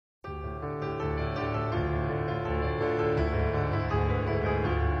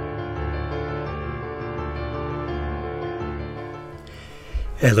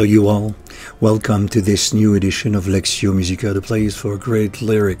Hello you all, welcome to this new edition of Lectio Musica, the place for great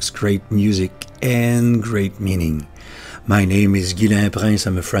lyrics, great music and great meaning. My name is Guylain,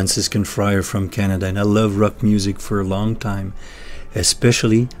 I'm a Franciscan friar from Canada and I love rock music for a long time,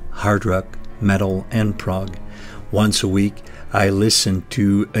 especially hard rock, metal and prog. Once a week I listen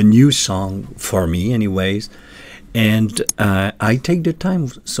to a new song, for me anyways, and I take the time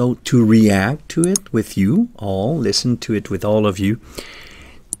to react to it with you all, listen to it with all of you,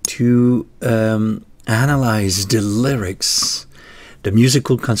 to analyze the lyrics, the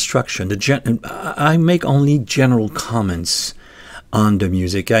musical construction. I make only general comments on the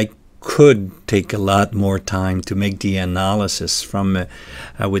music. I could take a lot more time to make the analysis from,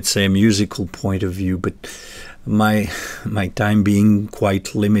 I would say, a musical point of view, but my time being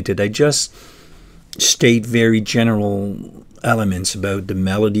quite limited, I just state very general elements about the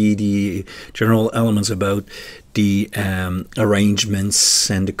melody, the general elements about the arrangements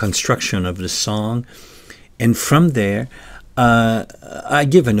and the construction of the song, and from there I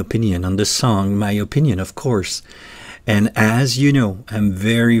give an opinion on the song, my opinion of course. And as you know, I'm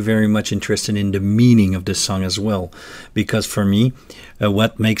very much interested in the meaning of the song as well, because for me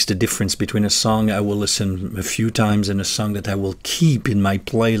what makes the difference between a song I will listen a few times and a song that I will keep in my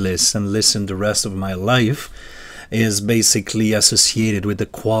playlist and listen the rest of my life is basically associated with the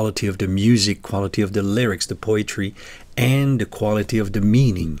quality of the music, quality of the lyrics, the poetry, and the quality of the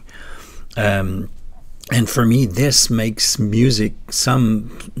meaning. And for me, this makes music,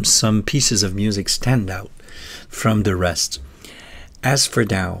 some pieces of music stand out from the rest. As for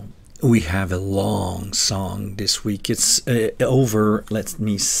now, we have a long song this week. It's over, let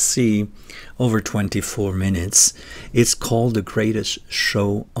me see, over 24 minutes. It's called The Greatest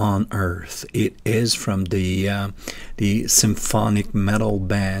Show on Earth. It is from the symphonic metal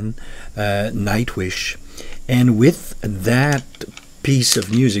band Nightwish. And with that piece of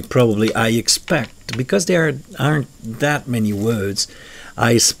music, probably I expect, because there aren't that many words,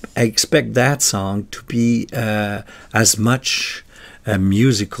 I expect that song to be as much a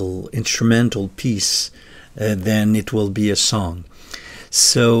musical, instrumental piece than it will be a song.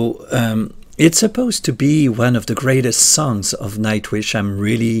 So it's supposed to be one of the greatest songs of Nightwish. I'm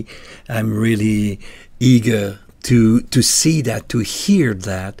really eager to see that, to hear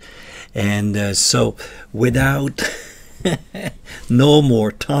that. And so without no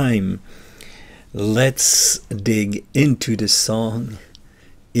more time, let's dig into the song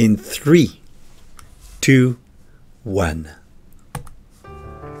in 3, 2, 1.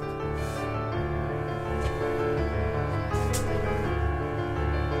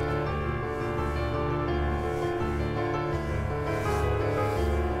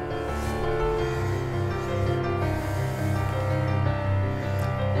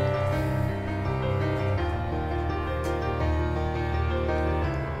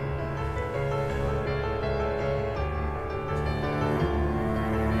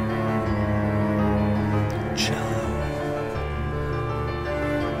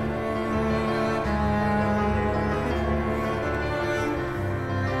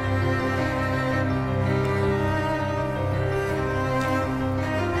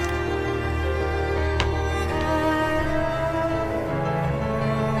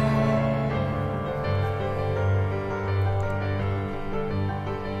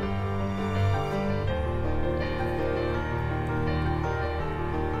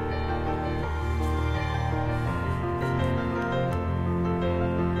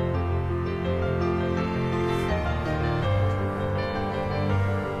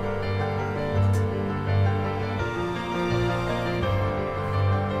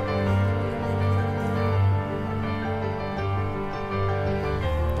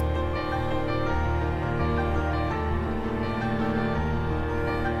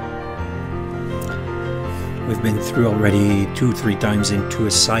 We've been through already 2-3 times into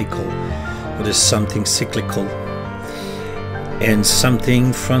a cycle. But there's something cyclical, and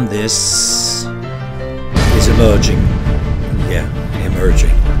something from this is emerging. Yeah, emerging.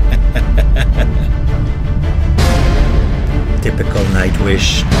 Typical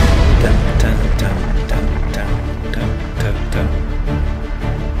Nightwish. Dun, dun, dun, dun, dun, dun, dun, dun.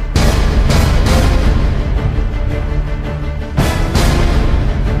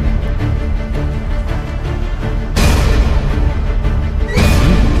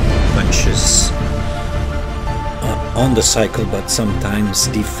 On the cycle, but sometimes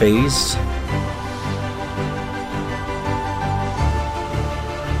dephase.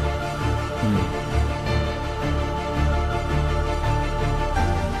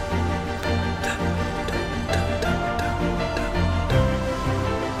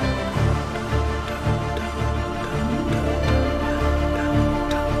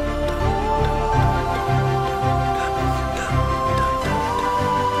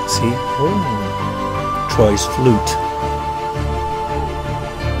 see. Oh, Troy's flute.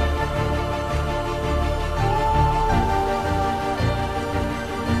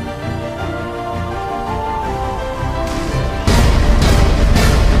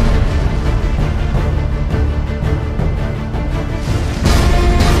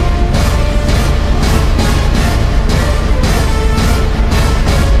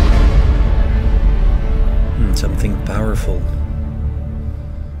 Something powerful.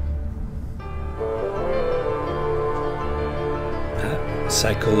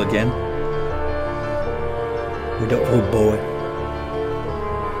 Cycle again with the oboe.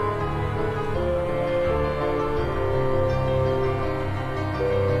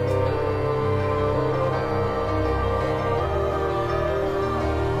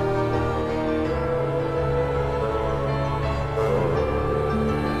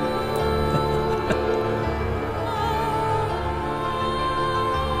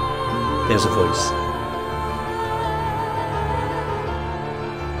 There's a voice.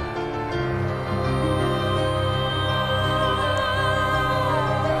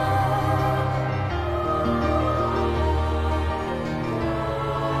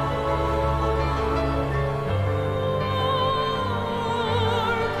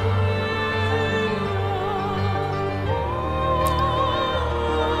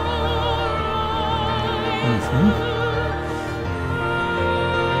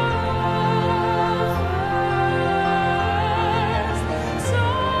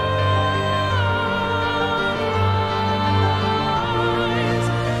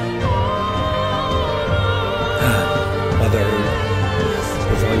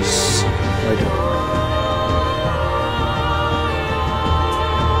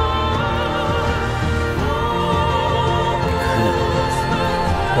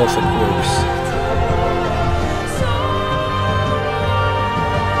 Perfect works.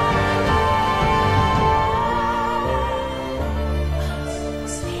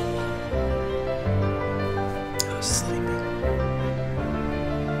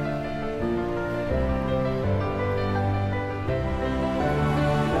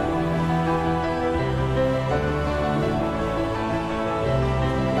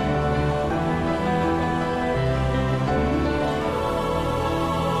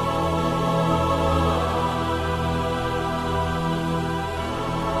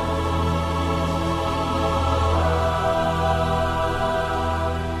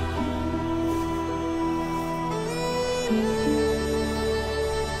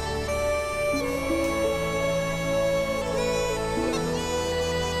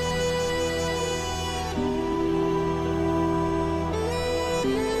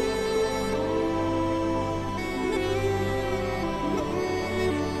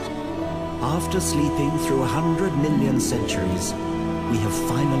 After sleeping through 100 million centuries, we have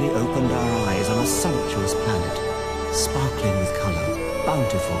finally opened our eyes on a sumptuous planet, sparkling with color,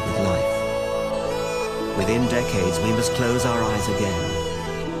 bountiful with life. Within decades, we must close our eyes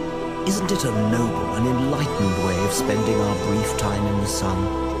again. Isn't it a noble and enlightened way of spending our brief time in the sun?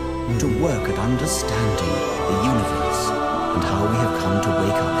 To work at understanding the universe and how we have come to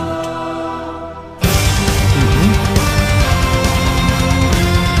wake up in it.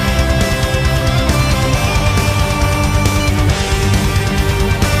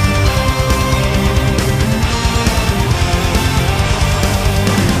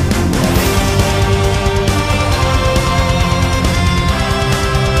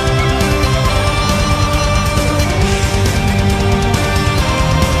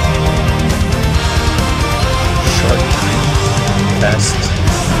 Best.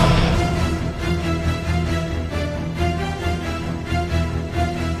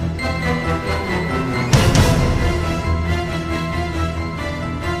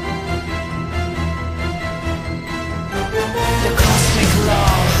 The cosmic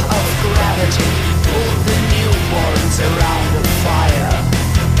law of gravity pulled the newborns around the fire.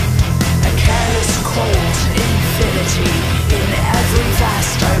 A careless cold infinity in every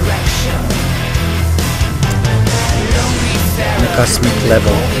vast direction. On a cosmic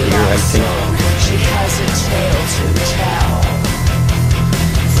level here, I think. She has a tale to tell.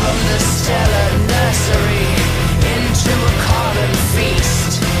 From the stellar nursery into a carbon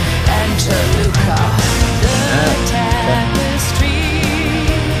feast. Enter Luca, the tapestry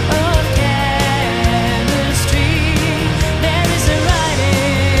of chemistry. There is a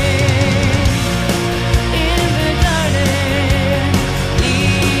writing in the garden,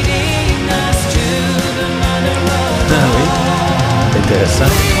 leading us to the mother of all.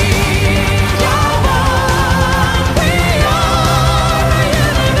 Interessant.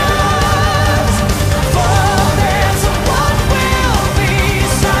 For there's what will be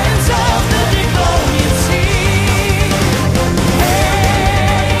science.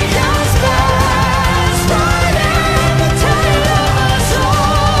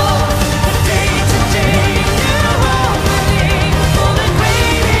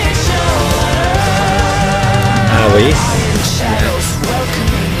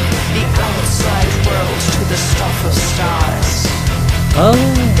 Oh.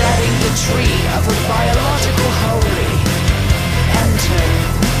 Bedding the tree of a biological holy. Enter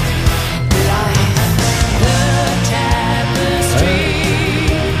life. The tapestry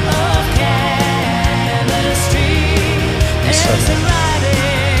of chemistry. There's a writing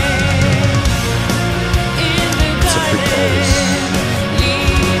in the garden,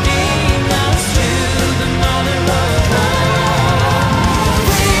 leading us to the mother of love.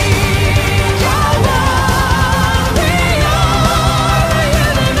 We are one, we are the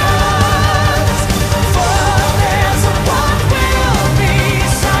universe. For there's a what will be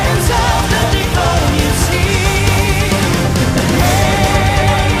science of the devote you see. Hey,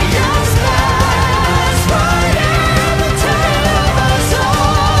 just last right in the tail of us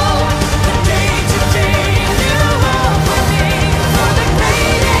all. The day-to-day new opening for the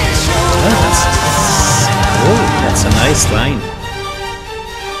greatest show. That's a nice line.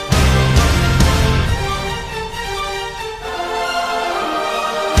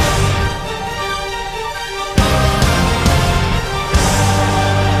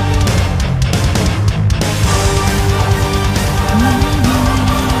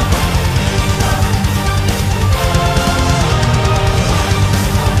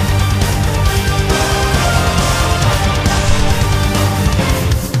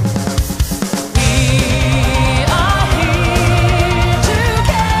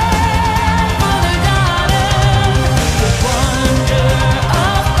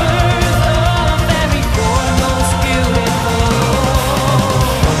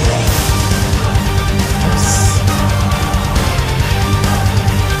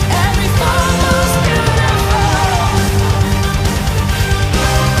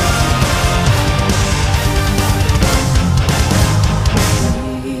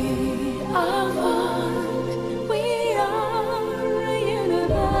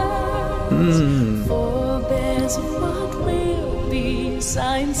 Forebears of what will be,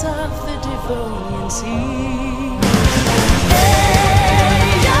 signs of the Devonian Sea. Hey,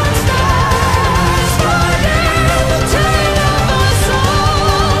 young stars, riding the tail of us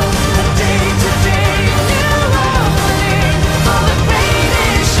all. A day-to-day new opening for the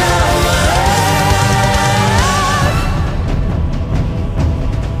greatest show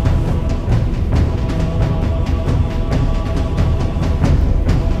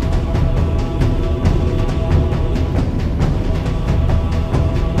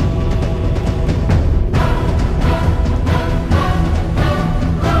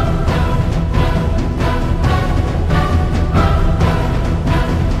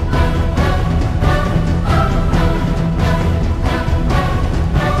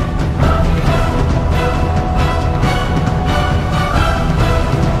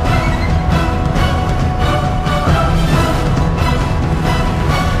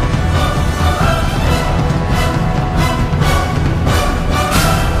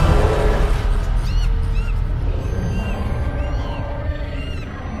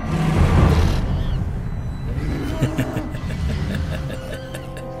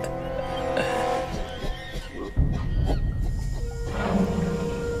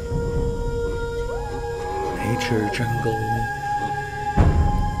nature, jungle,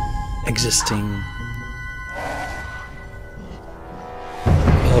 existing,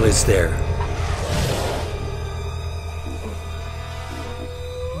 all is there.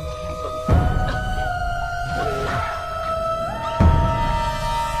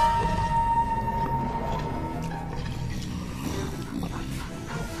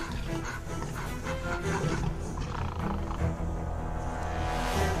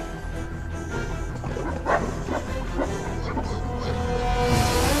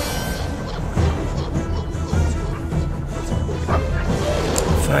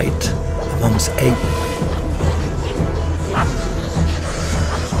 Fight amongst apes.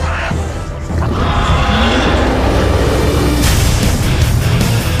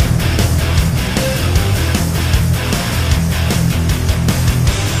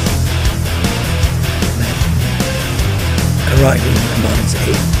 Arriving amongst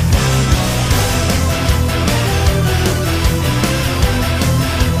apes.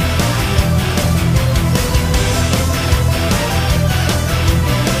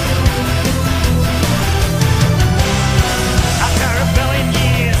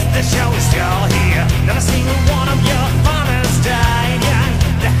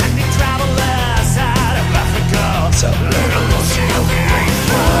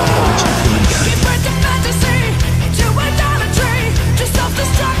 fantasy to idolatry, just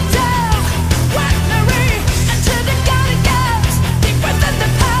self-destruct.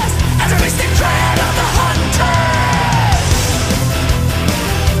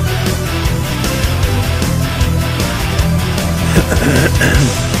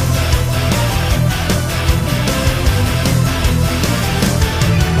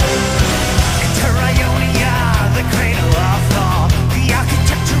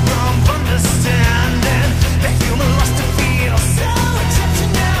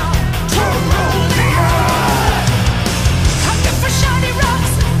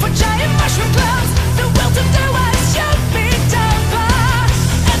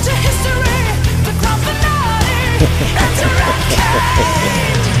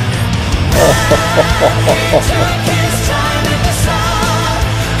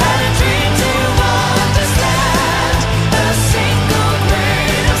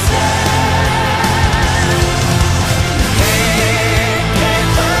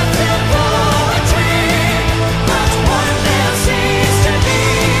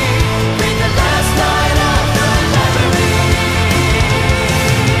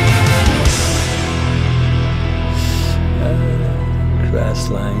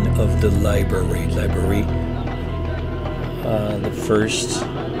 Line of the library. The first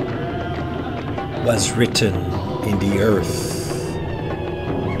was written in the earth,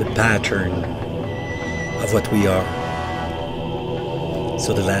 the pattern of what we are.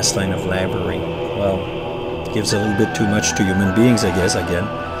 So the last line of library, well, gives a little bit too much to human beings, I guess, again.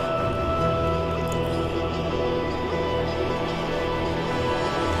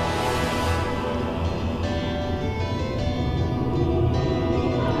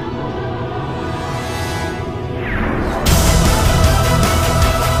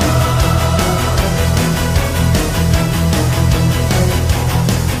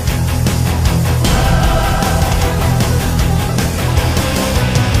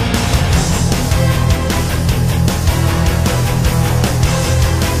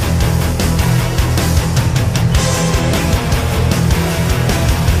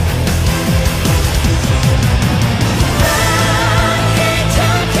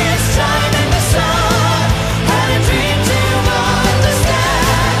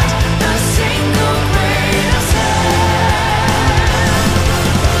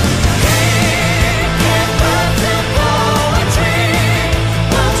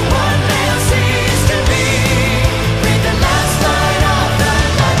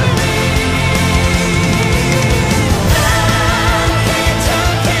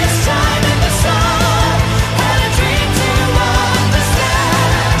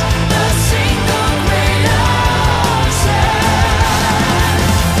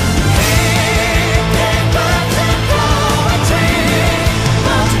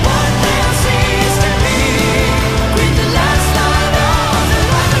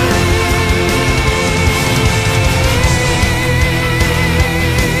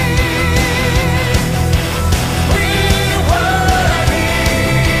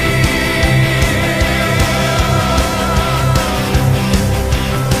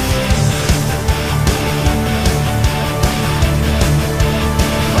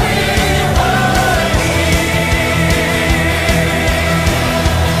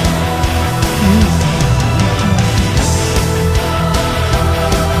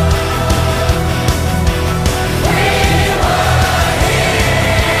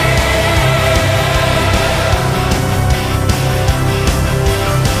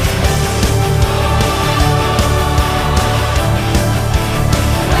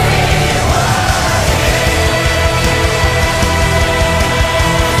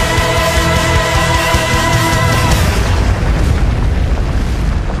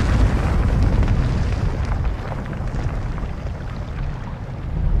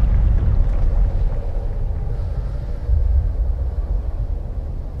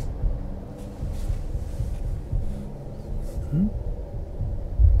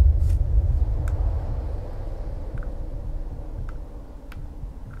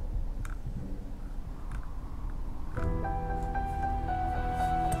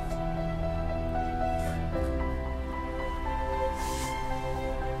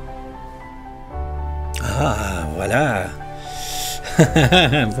 Ah, voilà.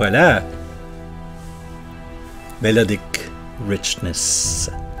 Voilà. Melodic richness.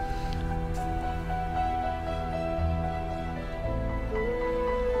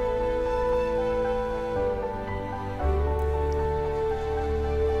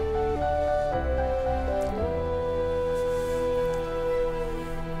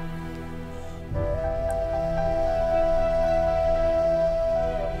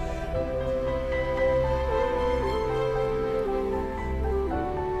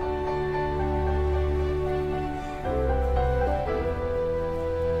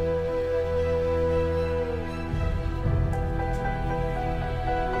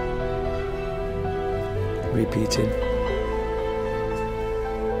 Repeating.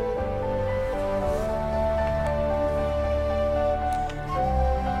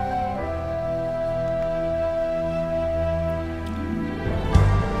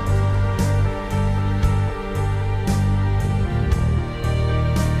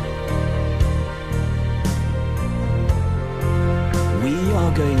 We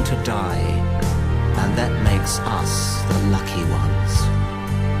are going to die, and that makes us the lucky ones.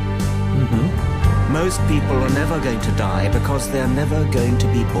 Most people are never going to die because they're never going to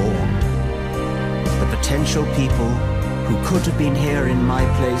be born. The potential people who could have been here in my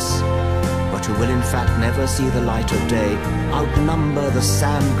place, but who will in fact never see the light of day, outnumber the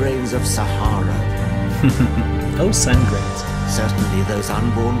sand grains of Sahara. Oh, sand grains. Certainly those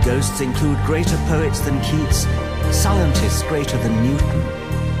unborn ghosts include greater poets than Keats, scientists greater than Newton.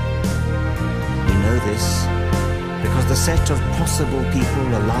 We know this because the set of possible people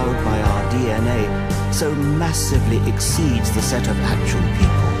allowed by our DNA so massively exceeds the set of actual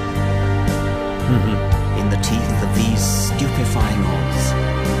people. In the teeth of these stupefying odds,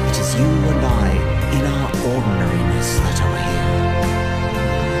 it is you and I, in our ordinariness, that are here.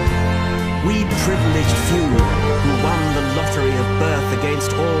 We privileged few who won the lottery of birth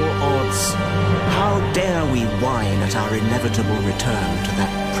against all odds. How dare we whine at our inevitable return to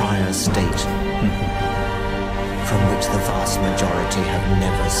that prior state from which the vast majority have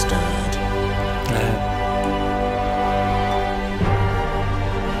never stirred?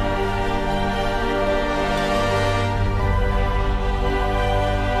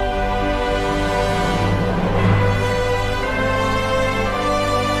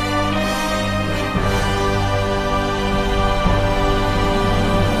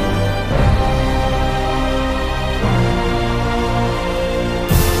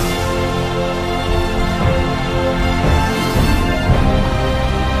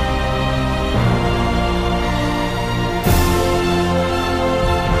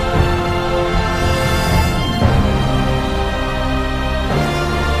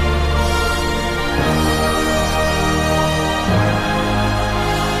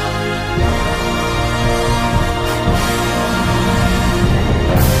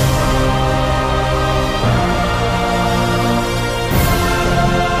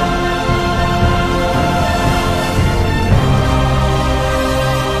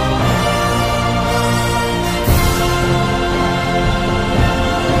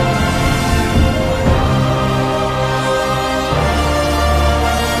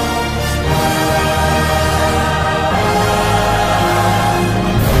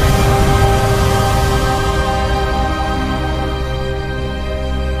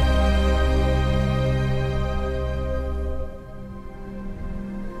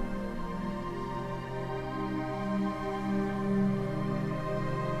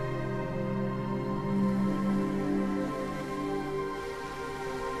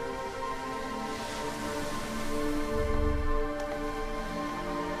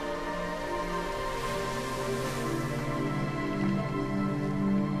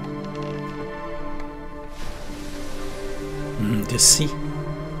 The sea.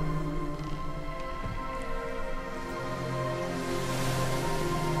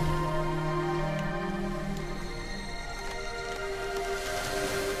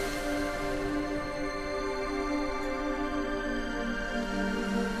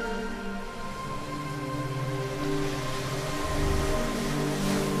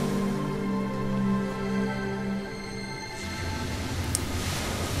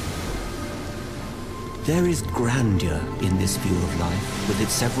 There is grandeur in this view of life, with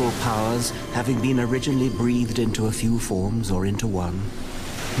its several powers having been originally breathed into a few forms or into one.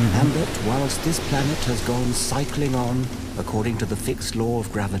 And that whilst this planet has gone cycling on according to the fixed law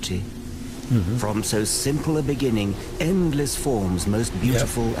of gravity, from so simple a beginning, endless forms, most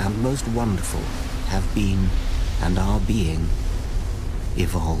beautiful and most wonderful, have been and are being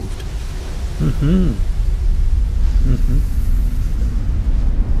evolved.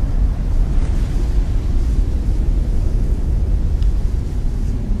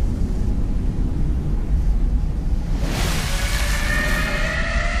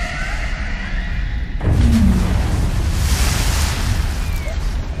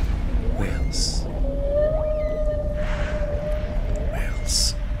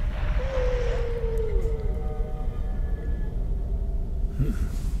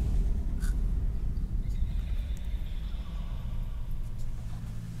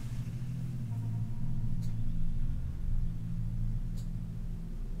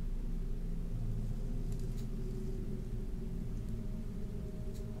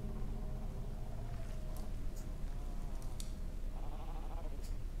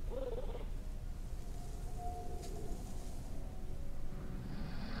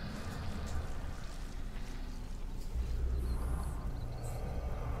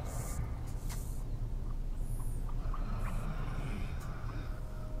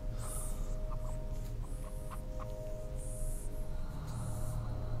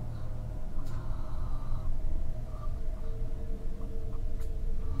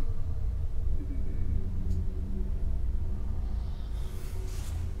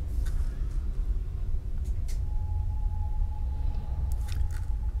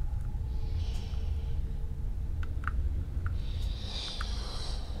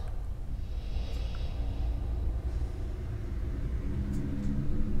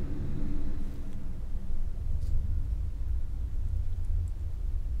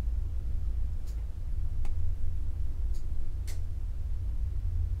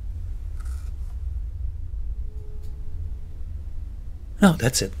 No,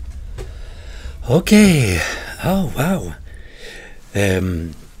 that's it. Okay. Oh, wow.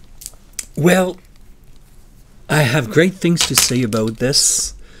 Well, I have great things to say about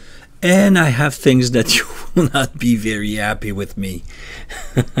this, and I have things that you will not be very happy with me.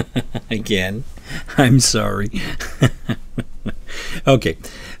 Again, I'm sorry. Okay,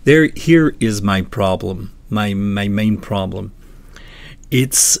 here is my problem, my main problem.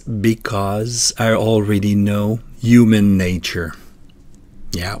 It's because I already know human nature.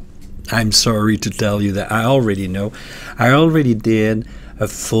 Yeah, I'm sorry to tell you that I already know. I already did a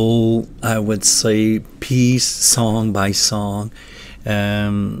full, I would say, piece, song by song,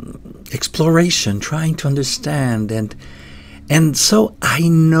 exploration, trying to understand, and so I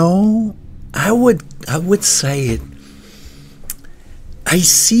know. I would say it. I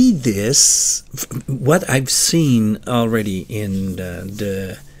see this, what I've seen already in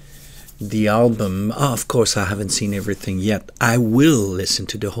the album. Oh, of course, I haven't seen everything yet. I will listen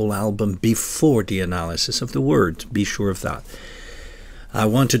to the whole album before the analysis of the words. Be sure of that. I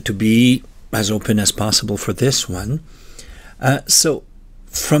wanted to be as open as possible for this one. So,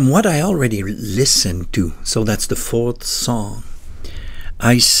 from what I already listened to, so that's the fourth song,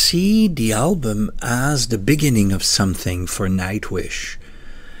 I see the album as the beginning of something for Nightwish.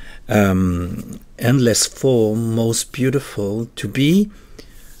 Endless form, most beautiful, to be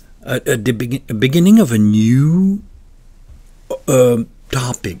the beginning of a new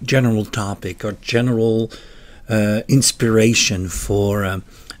topic, general topic, or general inspiration for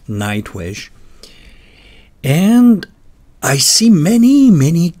Nightwish. And I see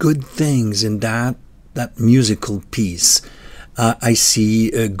many good things in that musical piece. I see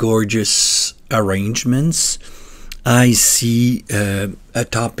gorgeous arrangements. I see a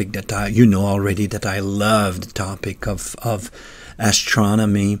topic that you know already that I love, the topic of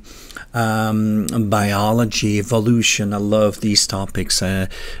astronomy, biology, evolution. I love these topics,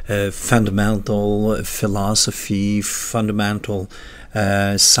 fundamental philosophy, fundamental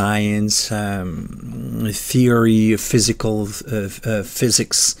science, theory,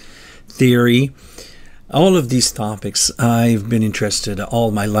 physics theory. All of these topics I've been interested in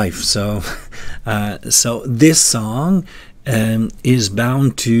all my life. So this song is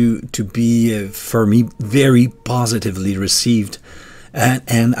bound to be for me very positively received,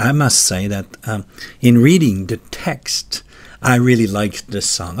 and I must say that in reading the text, I really liked this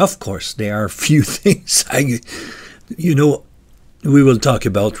song. Of course, there are a few things we will talk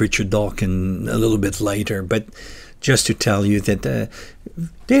about Richard Dawkins a little bit later, but just to tell you that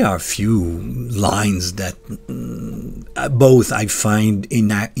there are a few lines that both I find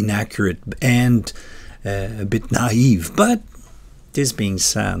inaccurate and a bit naive. But this being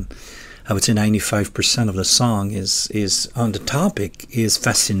said, I would say 95% of the song is on the topic, is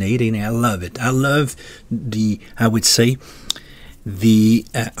fascinating. I love it. I love the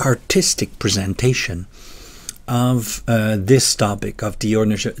artistic presentation of this topic, of the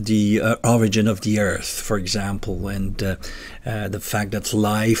origin of the earth, for example, and the fact that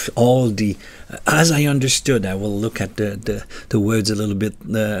life, as I understood, I will look at the words a little bit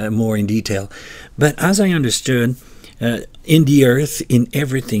more in detail, but as I understood, in the earth, in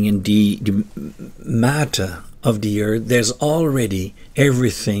everything, in the matter of the earth, there's already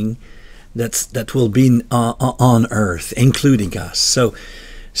everything that will be on earth, including us. So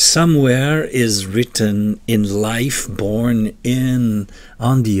somewhere is written in life born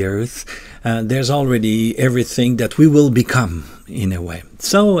on the earth, there's already everything that we will become in a way.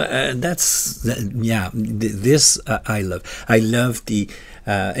 So this I love the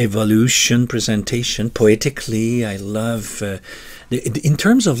evolution presentation poetically. I love in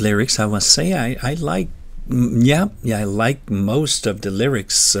terms of lyrics, I must say I like I like most of the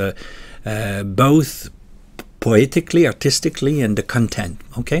lyrics, both poetically, artistically, and the content.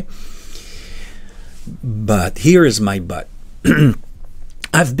 Okay, but here is my but.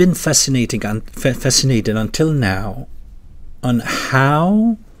 I've been fascinated until now on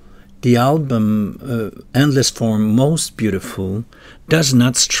how the album Endless Form, Most Beautiful does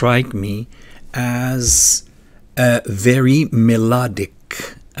not strike me as very melodic.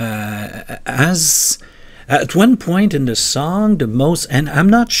 As at one point in the song, and I'm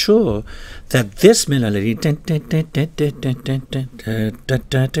not sure that this melody,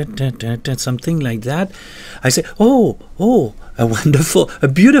 something like that, I say, oh, a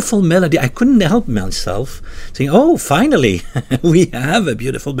beautiful melody. I couldn't help myself saying, oh, finally, we have a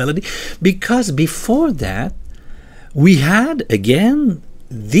beautiful melody. Because before that, we had, again,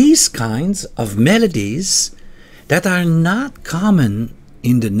 these kinds of melodies that are not common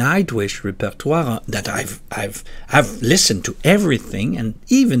in the Nightwish repertoire. That I've listened to everything, and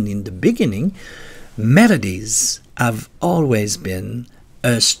even in the beginning, melodies have always been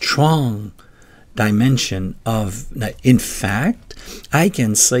a strong dimension of, in fact, I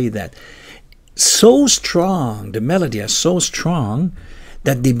can say that so strong, the melody are so strong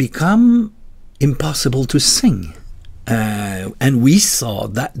that they become impossible to sing. And we saw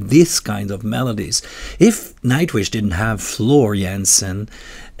that this kind of melodies, if Nightwish didn't have Floor Jansen,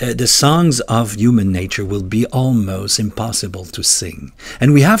 the songs of human nature will be almost impossible to sing.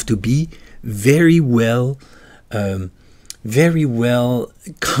 And we have to be very well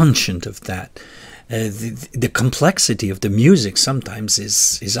conscient of that. The complexity of the music sometimes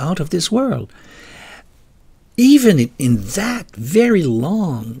is out of this world. Even in that very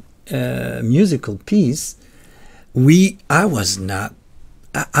long musical piece, I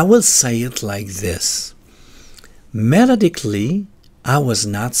will say it like this. Melodically, I was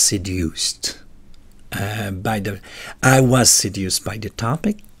not seduced I was seduced by the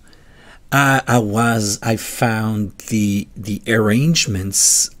topic. I found the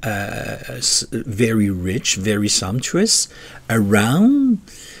arrangements very rich, very sumptuous. Around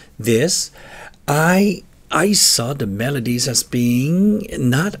this, I saw the melodies as being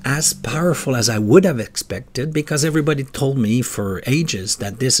not as powerful as I would have expected, because everybody told me for ages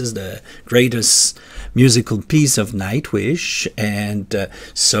that this is the greatest musical piece of Nightwish, and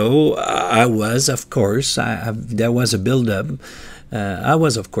so I was, of course, there was a build-up. I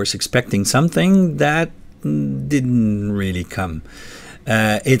was, of course, expecting something that didn't really come.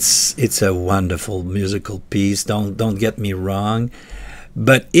 It's a wonderful musical piece. Don't get me wrong,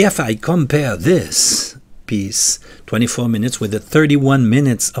 but if I compare this piece, 24 minutes, with the 31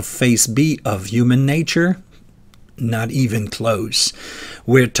 minutes of Phase B of Human Nature, not even close.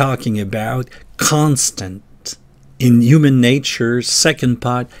 We're talking about constant, in Human Nature, second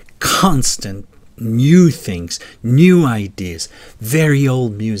part, constant new things, new ideas, very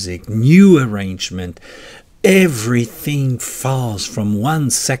old music, new arrangement. Everything falls from one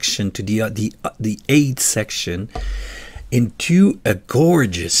section to the eighth section into a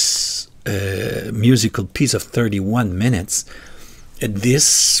gorgeous musical piece of 31 minutes.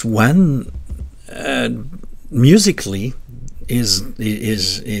 This one musically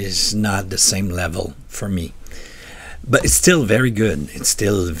is not the same level for me, but it's still very good. It's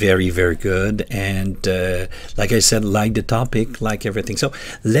still very, very good, and like I said, like the topic, like everything. So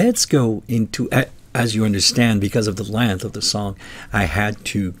let's go into, as you understand, because of the length of the song, I had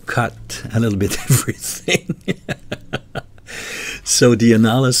to cut a little bit everything. So the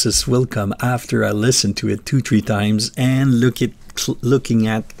analysis will come after I listen to it 2-3 times and looking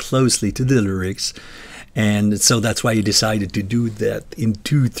at closely to the lyrics. And so that's why I decided to do that in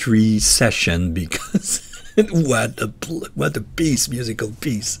 2-3 session, because what a piece, musical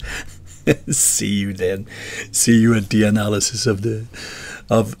piece. See you then. See you at the analysis of the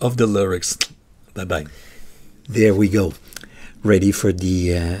lyrics. Bye bye. There we go. Ready for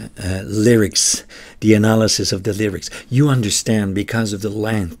the lyrics, the analysis of the lyrics. You understand, because of the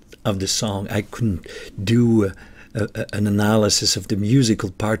length of the song, I couldn't do an analysis of the musical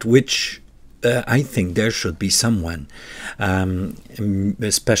part, which I think there should be someone,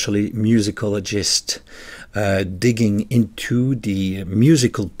 especially musicologist, digging into the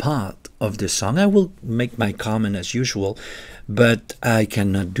musical part of the song. I will make my comment as usual, but I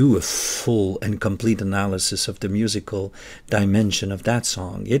cannot do a full and complete analysis of the musical dimension of that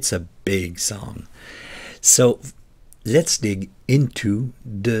song. It's a big song. So let's dig into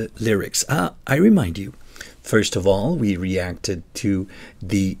the lyrics. I remind you, first of all, we reacted to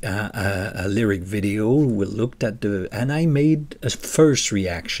the lyric video. We looked at and I made a first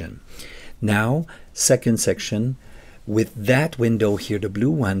reaction. Now, second section, with that window here, the blue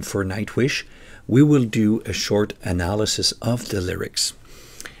one for Nightwish, we will do a short analysis of the lyrics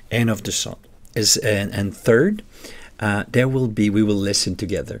and of the song. And third, we will listen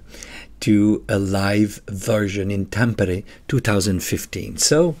together to a live version in Tempere 2015.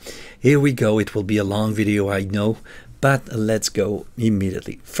 So here we go. It will be a long video, I know, but let's go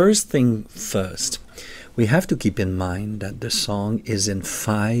immediately. First thing first, we have to keep in mind that the song is in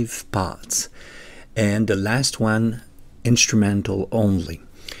 5 parts, and the last one instrumental only.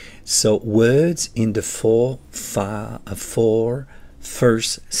 So words in the four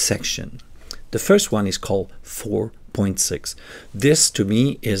first section. The first one is called 4.6. This to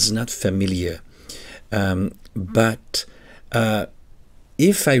me is not familiar, but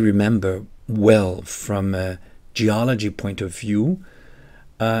if I remember well from a geology point of view,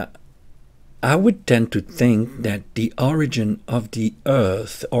 I would tend to think that the origin of the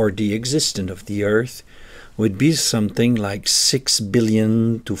Earth, or the existence of the Earth, would be something like 6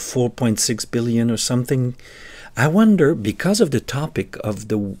 billion to 4.6 billion or something I wonder, because of the topic of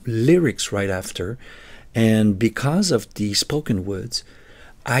the lyrics right after, and because of the spoken words,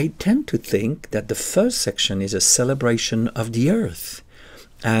 I tend to think that the first section is a celebration of the Earth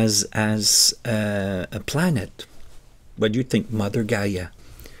as a planet. What do you think, Mother Gaia?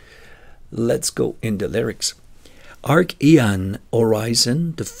 Let's go in the lyrics. Arc Eon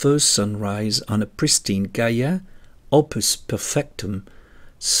horizon, the first sunrise on a pristine Gaia, opus perfectum,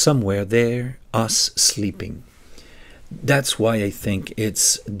 somewhere there, us sleeping. That's why I think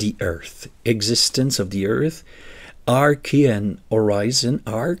it's the Earth, existence of the Earth. Archean horizon,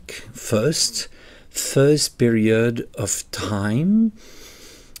 arc, first period of time,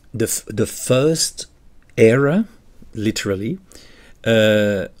 the first era, literally,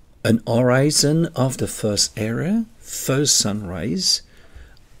 an horizon of the first era, first sunrise,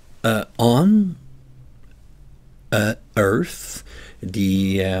 on Earth,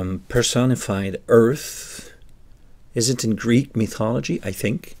 the personified Earth. Is it in Greek mythology? I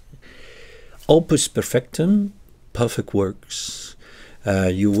think. Opus perfectum, perfect works.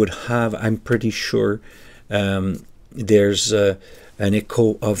 You would have, I'm pretty sure, there's an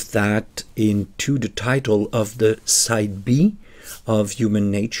echo of that into the title of the side B of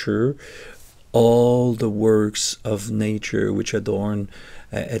Human Nature, all the works of nature which adorn,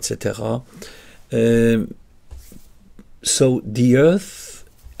 etc. So the Earth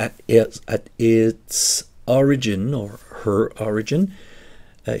at its origin, or her origin,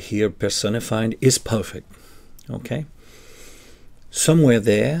 here personified, is perfect. Okay? Somewhere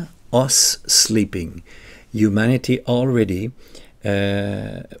there, us sleeping, humanity already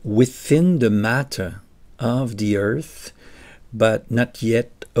within the matter of the Earth, but not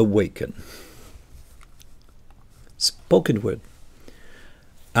yet awakened. Spoken word.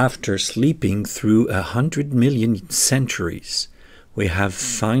 After sleeping through 100 million centuries, we have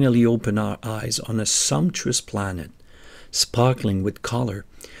finally opened our eyes on a sumptuous planet, sparkling with color,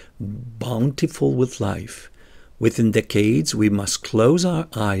 bountiful with life. Within decades, we must close our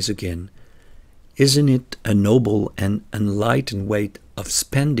eyes again. Isn't it a noble and enlightened way of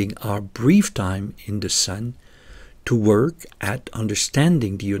spending our brief time in the sun to work at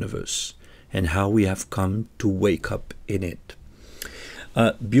understanding the universe and how we have come to wake up in it?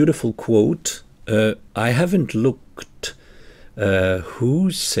 Beautiful quote. I haven't looked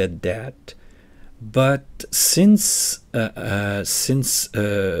who said that, but since Sir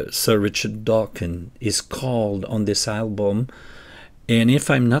Richard Dawkins is called on this album, and if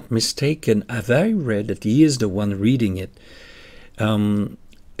I'm not mistaken, I've read that he is the one reading it.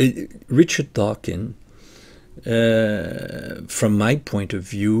 Richard Dawkins, from my point of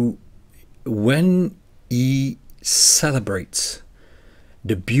view, when he celebrates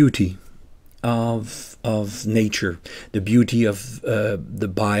the beauty of nature, the beauty of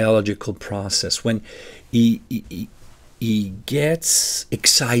the biological process, when he gets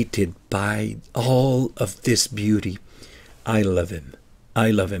excited by all of this beauty, I love him.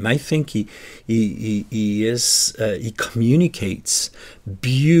 I love him. I think he communicates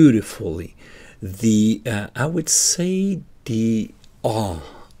beautifully the I would say the awe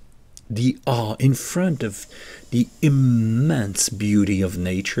in front of the immense beauty of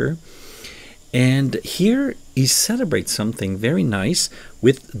nature. And here he celebrates something very nice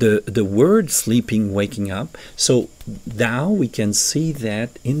with the word sleeping, waking up. So now we can see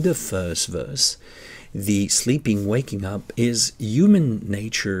that in the first verse, the sleeping, waking up is human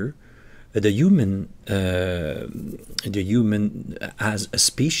nature, the human as a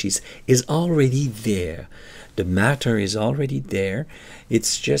species is already there. The matter is already there.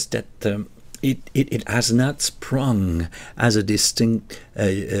 It's just that it has not sprung as a distinct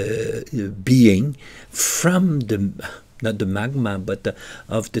being from not the magma, but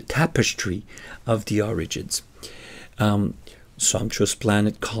of the tapestry of the origins. Sumptuous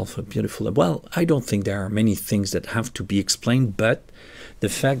planet, colorful, beautiful. Well, I don't think there are many things that have to be explained, but the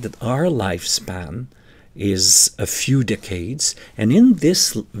fact that our lifespan is a few decades, and in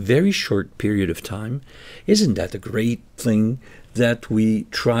this very short period of time, isn't that a great thing that we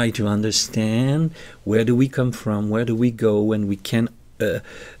try to understand? Where do we come from? Where do we go? And we can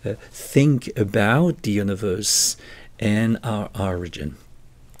think about the universe and our origin.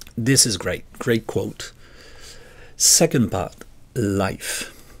 This is great. Great quote. Second part,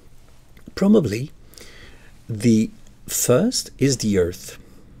 life. Probably the first is the Earth,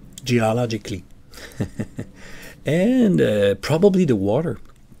 geologically. And probably the water.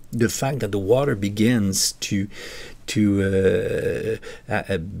 The fact that the water begins to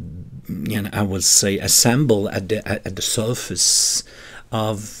I would say assemble at the surface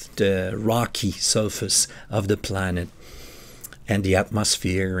of the rocky surface of the planet. and the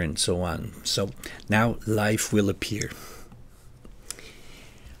atmosphere and so on. So now life will appear.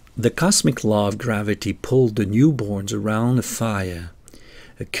 The cosmic law of gravity pulled the newborns around a fire,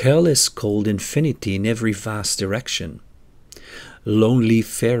 a careless cold infinity in every vast direction. Lonely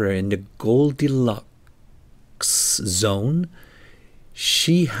farer in the Goldilocks zone,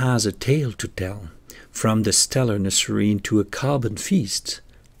 she has a tale to tell, from the stellar nursery into a carbon feast.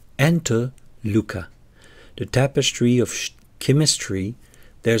 Enter Luca, the tapestry of chemistry.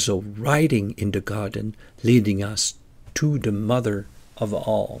 There's a writing in the garden leading us to the mother of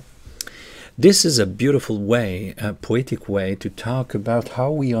all. This is a beautiful way, a poetic way to talk about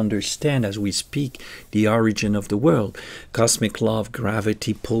how we understand as we speak the origin of the world. Cosmic law of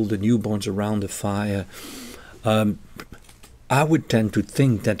gravity pulled the newborns around the fire. I would tend to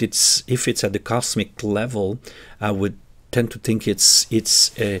think that if it's at the cosmic level, I would tend to think it's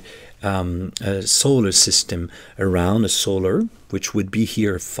a solar system around a solar, which would be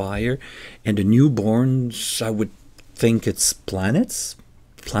here fire, and the newborns, I would think it's planets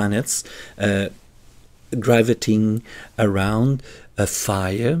gravitating around a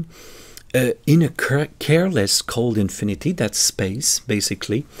fire in a careless cold infinity. That's space,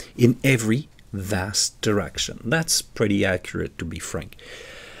 basically, in every vast direction. That's pretty accurate, to be frank.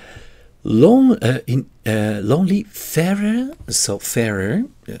 Lonely farer, so farer,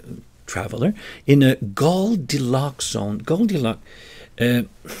 traveler, in a Goldilocks zone. Goldilocks,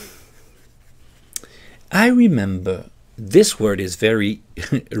 I remember, this word is very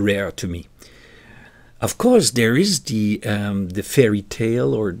rare to me. Of course, there is the fairy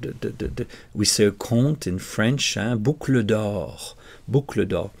tale, or we say a conte in French, boucle d'or, boucle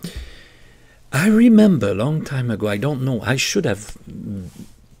d'or. I remember a long time ago, I don't know, I should have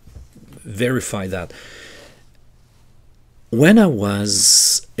verified that. When I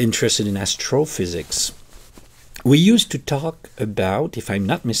was interested in astrophysics, we used to talk about, if I'm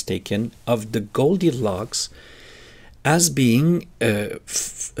not mistaken, of the Goldilocks as being the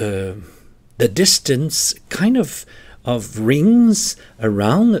distance kind of rings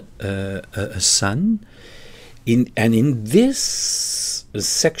around a sun, and in this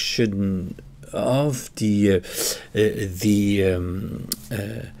section of the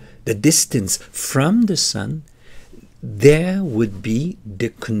distance from the sun, there would be the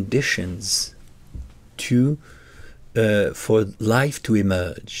conditions to for life to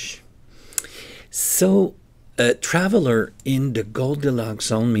emerge. So a traveler in the Goldilocks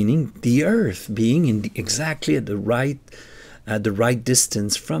zone, meaning the Earth being in exactly at the right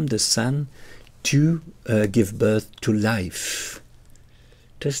distance from the sun to give birth to life.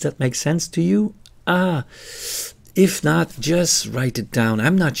 Does that make sense to you? If not, just write it down.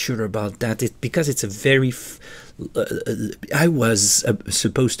 I'm not sure about that, because it's a very I was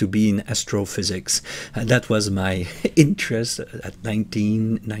supposed to be in astrophysics. That was my interest at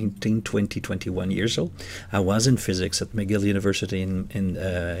 19, 20, 21 years old. I was in physics at McGill University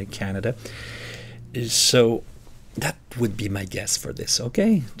in Canada. So that would be my guess for this,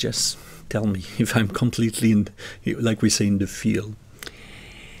 okay? Just tell me if I'm completely in, like we say, in the field.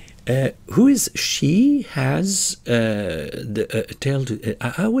 Who is she? Has a tale to.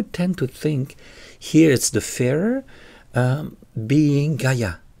 I would tend to think here it's the fairer, being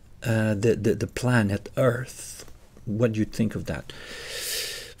Gaia, the planet Earth. What do you think of that?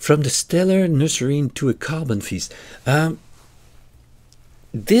 From the stellar nursery into a carbon feast.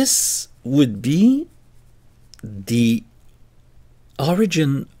 This would be the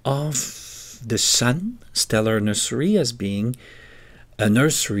origin of the sun, stellar nursery, as being a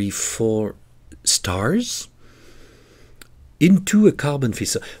nursery for stars, into a carbon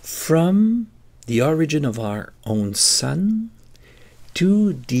feast. So from the origin of our own sun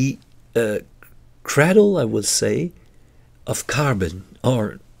to the cradle, I will say, of carbon,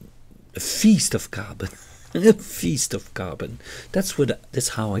 or a feast of carbon. A feast of carbon. That's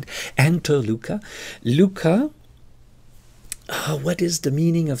how I enter Luca. Luca, what is the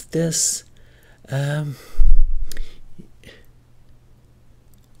meaning of this?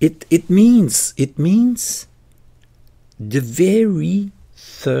 It means the very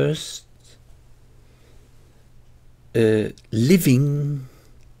first living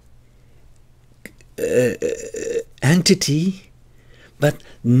entity, but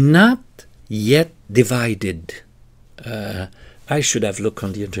not yet divided. I should have looked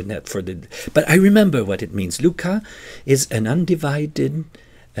on the internet for the, but I remember what it means. Luca is an undivided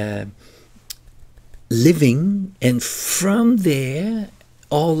living, and from there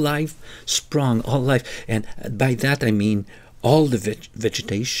all life sprung, all life, and by that I mean all the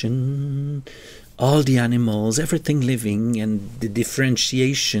vegetation, all the animals, everything living, and the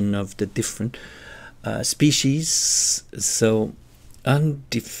differentiation of the different species, so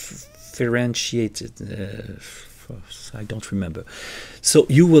undifferentiated. I don't remember. So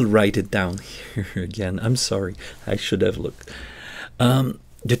you will write it down here again. I'm sorry, I should have looked.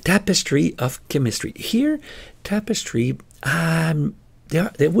 The tapestry of chemistry. Here, tapestry,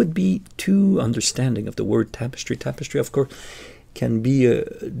 there would be two understanding of the word tapestry. Tapestry, of course, can be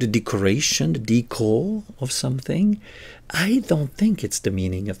the decoration, the decor of something. I don't think it's the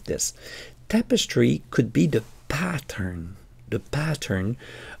meaning of this. Tapestry could be the pattern of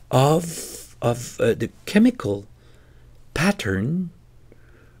the chemical pattern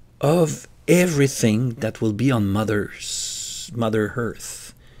of everything that will be on Mother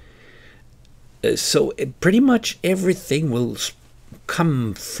Earth. So pretty much everything will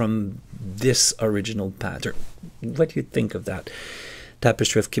come from this original pattern. What do you think of that?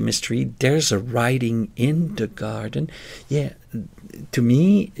 Tapestry of chemistry. There's a writing in the garden. Yeah, to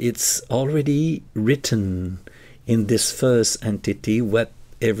me, it's already written in this first entity what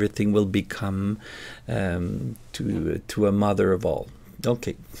everything will become to a mother of all.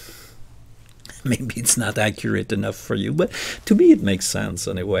 Okay. Maybe it's not accurate enough for you, but to me it makes sense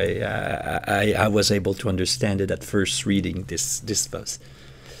anyway. I was able to understand it at first reading this verse.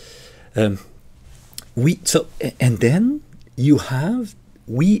 And then you have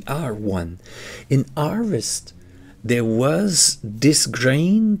we are one. In harvest, there was this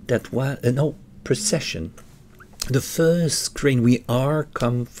grain that was procession. The first grain, we are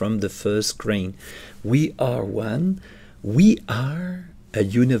come from the first grain. We are one. We are a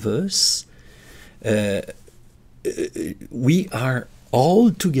universe. We are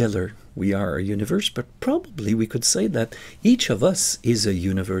all together. We are a universe, but probably we could say that each of us is a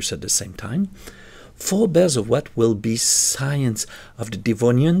universe at the same time. Forebears of what will be science of the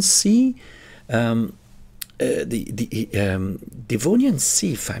Devonian Sea. The Devonian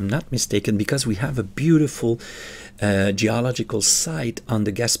Sea, if I'm not mistaken, because we have a beautiful geological site on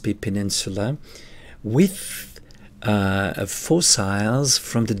the Gaspé Peninsula with fossils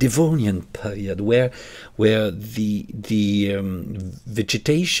from the Devonian period, where the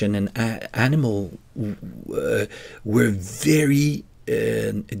vegetation and animal were very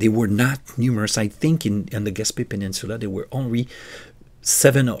they were not numerous. I think in the Gaspé Peninsula there were only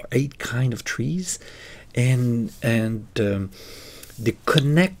 7 or 8 kind of trees, and the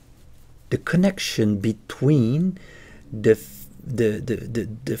connection between the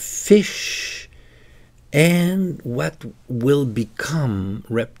fish and what will become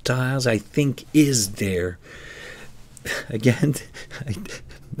reptiles, I think, is there. Again,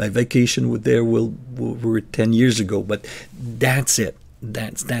 my vacation with there were 10 years ago, but that's it.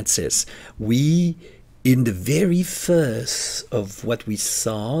 That's it. We, in the very first of what we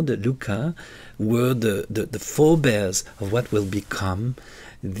saw, the Luca, were the forebears of what will become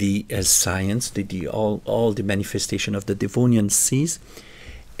the science, all the manifestation of the Devonian seas.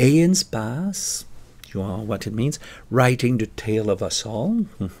 Aeons pass. You know what it means. Writing the tale of us all.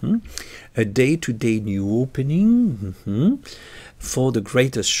 A day-to-day new opening for the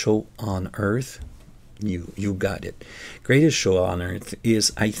greatest show on earth. You got it. Greatest show on earth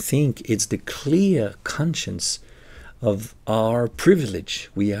is, I think, it's the clear conscience of our privilege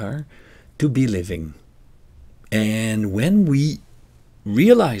we are to be living. And when we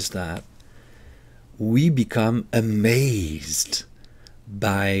realize that, we become amazed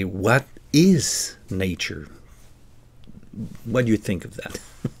by what is nature. What do you think of that?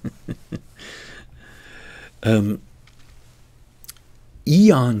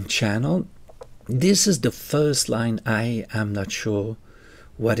 Eon channel. This is the first line. I am not sure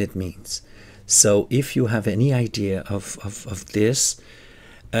what it means. So if you have any idea of this,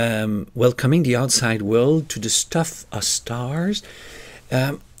 welcoming the outside world to the stuff of stars,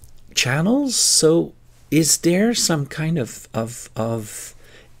 channels. So is there some kind of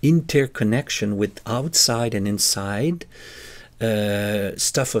interconnection with outside and inside?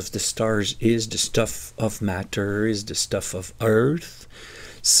 Stuff of the stars is the stuff of matter, is the stuff of earth.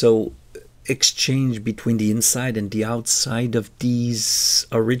 So exchange between the inside and the outside of these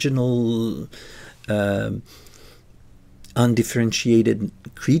original undifferentiated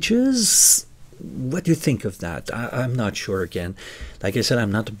creatures. What do you think of that? I'm not sure. Again, like I said,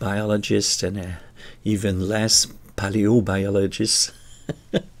 I'm not a biologist, and even less paleobiologist.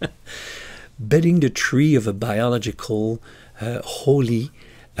 Bedding the tree of a biological holy,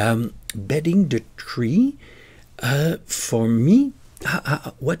 bedding the tree, for me,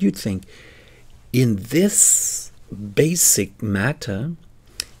 what do you think? In this basic matter,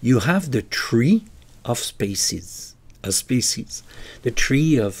 you have the tree of species, the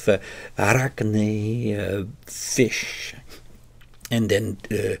tree of arachne, fish, and then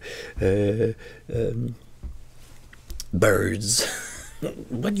birds.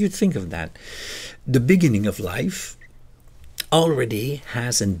 What do you think of that? The beginning of life already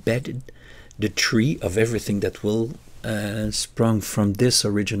has embedded the tree of everything that will sprung from this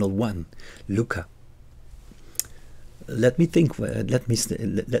original one, Luca. Let me think. Let me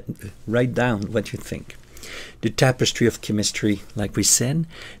write down what you think. The tapestry of chemistry, like we said,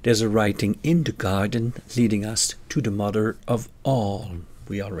 there's a writing in the garden leading us to the mother of all.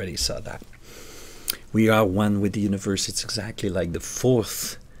 We already saw that. We are one with the universe. It's exactly like the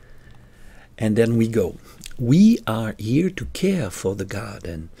fourth. And then we go. We are here to care for the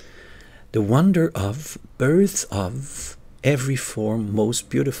garden. The wonder of, birth of, every form most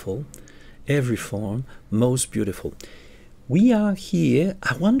beautiful. Every form most beautiful. We are here.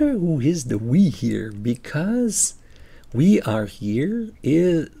 I wonder who is the we here, because we are here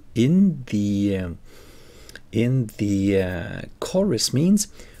in the chorus means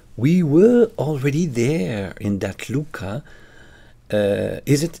we were already there in that Luca.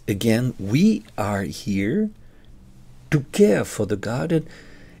 Is it again? We are here to care for the garden.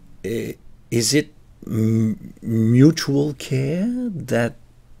 Is it mutual care that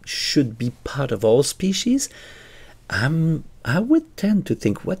should be part of all species? I would tend to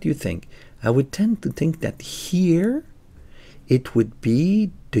think, what do you think? I would tend to think that here it would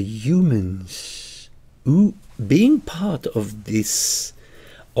be the humans who, being part of this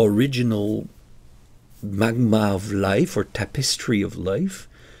original magma of life or tapestry of life,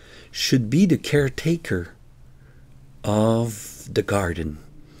 should be the caretaker of the garden.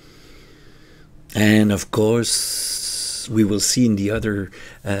 And of course, we will see in the other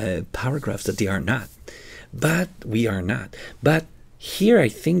paragraphs that they are not. But we are not. But here I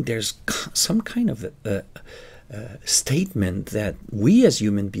think there's some kind of a statement that we as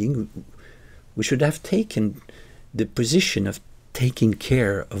human beings, we should have taken the position of taking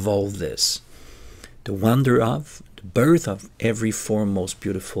care of all this. The wonder of, the birth of every form most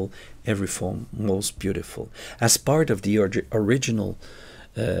beautiful, every form most beautiful. As part of the original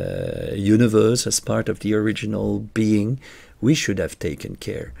universe, as part of the original being, we should have taken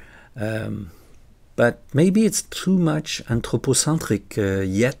care. But maybe it's too much anthropocentric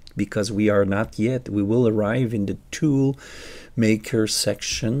yet, because we are not yet. We will arrive in the tool maker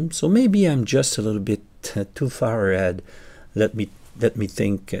section. So maybe I'm just a little bit too far ahead. Let me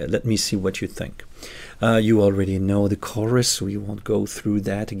think. Let me see what you think. You already know the chorus, so we won't go through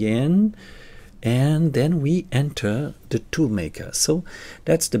that again. And then we enter the toolmaker. So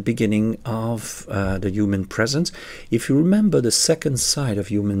that's the beginning of the human presence. If you remember the second side of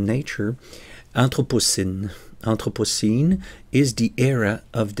human nature, Anthropocene. Anthropocene is the era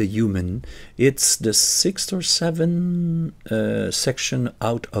of the human. It's the 6th or 7th section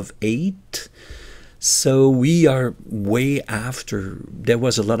out of 8. So we are way after. There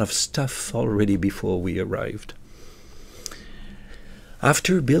was a lot of stuff already before we arrived.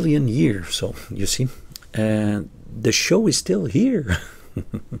 After a billion years, so you see, the show is still here.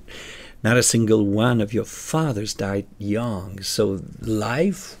 Not a single one of your fathers died young. So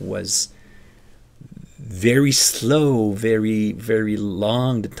life was very slow, very, very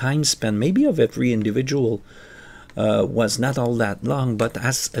long. The time span, maybe of every individual, was not all that long, but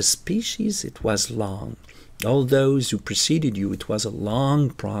as a species, it was long. All those who preceded you, it was a long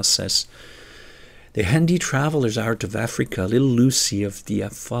process. The handy travelers out of Africa, little Lucy of the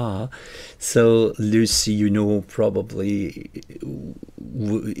Afar. So Lucy, you know, probably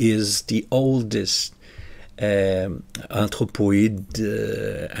is the oldest anthropoid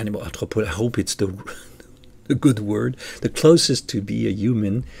animal. Anthropoid, I hope it's the good word. The closest to be a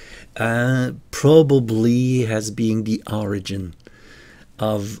human, probably has been the origin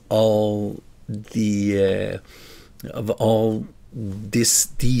of all the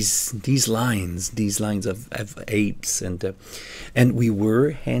these lines of apes, and we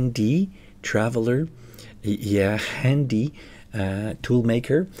were handy traveler, handy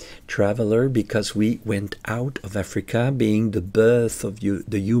toolmaker, traveler, because we went out of Africa, being the birth of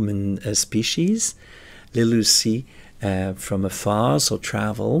the human species. Little Lucy from afar, so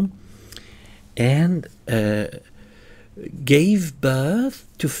travel, and gave birth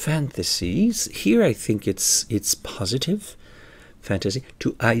to fantasies. Here I think it's positive. Fantasy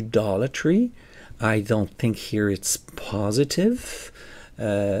to idolatry. I don't think here it's positive,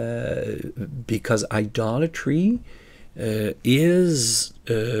 because idolatry is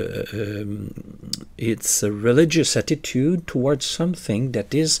it's a religious attitude towards something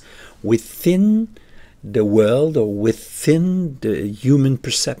that is within the world or within the human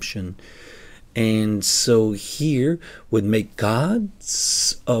perception. And so here would make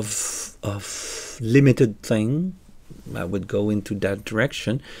gods of limited thing, I would go into that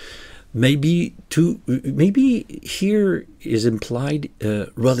direction. Maybe here is implied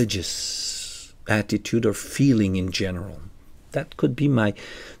religious attitude or feeling in general. That could be my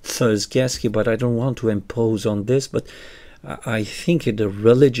first guess here, but I don't want to impose on this. But I think it a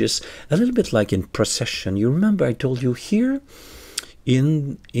religious, a little bit like in procession. You remember I told you here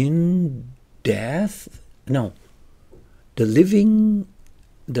in death, no, the living,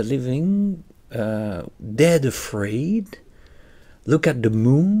 dead afraid. Look at the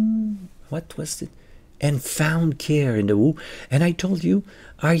moon. What was it? And found care in the womb. And I told you,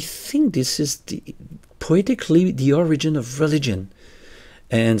 I think this is poetically the origin of religion.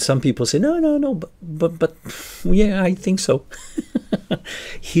 And some people say, no, but yeah, I think so.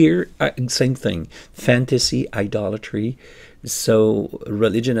 Here, same thing. Fantasy, idolatry. So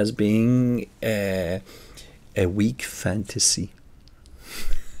religion as being a weak fantasy.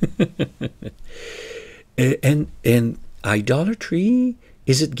 and idolatry,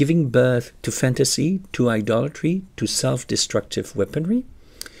 is it giving birth to fantasy, to idolatry, to self-destructive weaponry?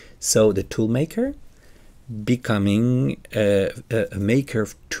 So the tool maker becoming a maker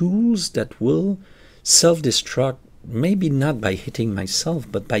of tools that will self-destruct, maybe not by hitting myself,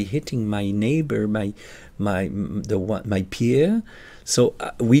 but by hitting my neighbor, my peer. So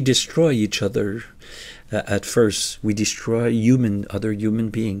we destroy each other. At first, we destroy other human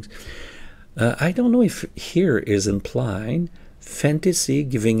beings. I don't know if here is implied fantasy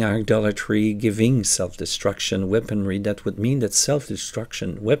giving idolatry, giving self-destruction weaponry. That would mean that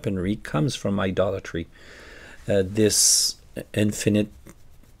self-destruction weaponry comes from idolatry. This infinite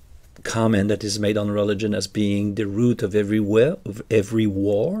comment that is made on religion as being the root of every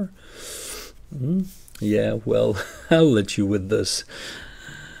war. Yeah, well, I'll let you with this.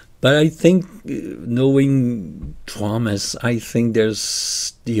 But I think, knowing Thomas, I think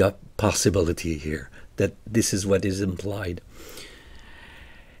there's the possibility here that this is what is implied.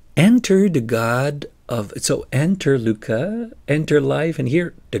 Enter the God of, so enter Luca, enter life, and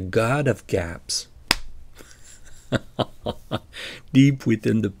here the God of gaps. Deep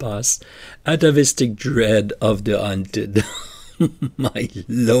within the past, atavistic dread of the hunted. My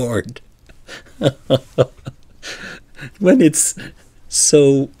Lord. When it's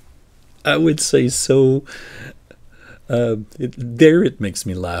so, I would say so, it makes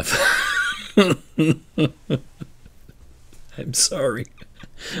me laugh. I'm sorry.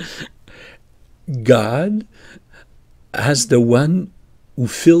 God as the one who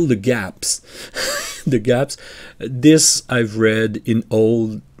fill the gaps. The gaps. This I've read in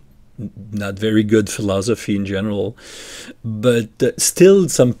old, not very good philosophy in general, but still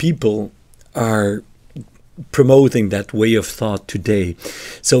some people are promoting that way of thought today.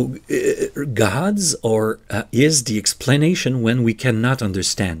 So God's is the explanation when we cannot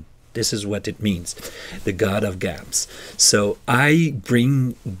understand. This is what it means, the God of gaps. So I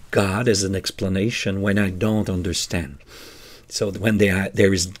bring God as an explanation when I don't understand. So when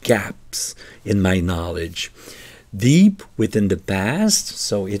there is gaps in my knowledge. Deep within the past,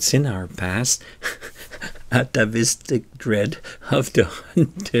 so it's in our past, atavistic dread of the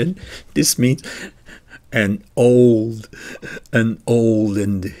hunted. This means an old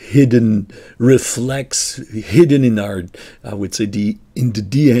and hidden reflex, hidden in our, I would say, in the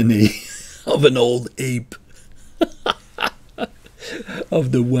DNA of an old ape,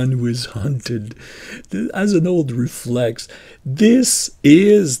 of the one who is hunted, as an old reflex. This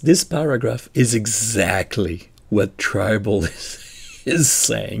paragraph is exactly what tribal is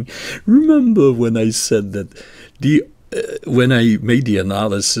saying. Remember when I said that when I made the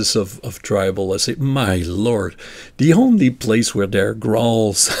analysis of tribal, I said, my Lord, the only place where there are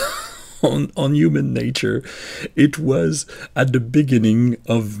growls on human nature, it was at the beginning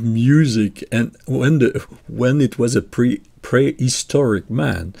of music, and when it was a prehistoric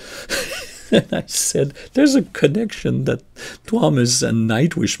man. And I said, there's a connection that Thomas and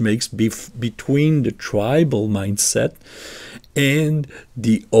Nightwish makes between the tribal mindset and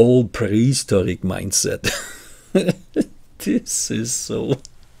the old prehistoric mindset. This is so...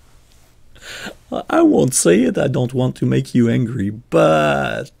 I won't say it, I don't want to make you angry,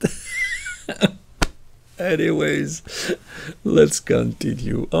 but... Anyways, let's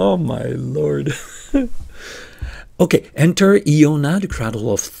continue. Oh my Lord. Okay, enter Iona, the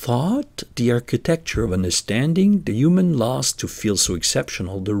cradle of thought, the architecture of understanding, the human lost to feel so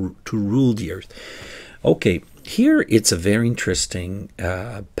exceptional, to rule the earth. Okay, here it's a very interesting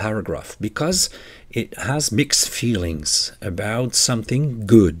paragraph because it has mixed feelings about something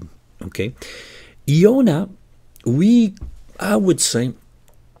good. Okay, Iona, I would say,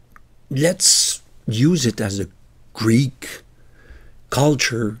 let's use it as a Greek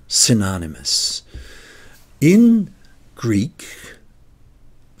culture synonymous. In Greek,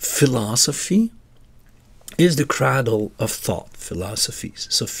 philosophy is the cradle of thought. Philosophies,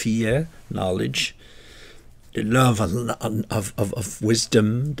 Sophia, knowledge, the love of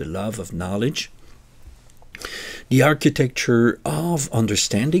wisdom, the love of knowledge, the architecture of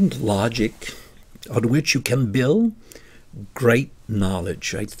understanding, logic, on which you can build great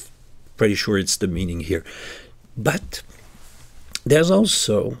knowledge. I'm pretty sure it's the meaning here. But there's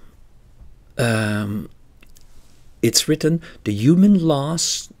also, it's written, the human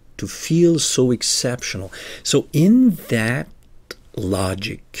loss to feel so exceptional. So in that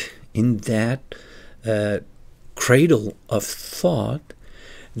logic, in that cradle of thought,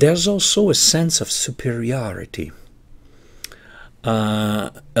 there's also a sense of superiority,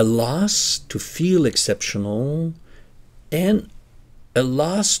 a loss to feel exceptional, and a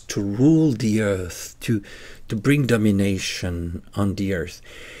loss to rule the earth, to bring domination on the earth.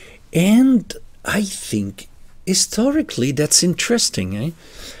 And I think historically that's interesting.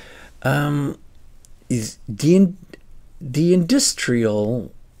 Is the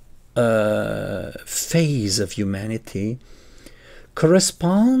industrial phase of humanity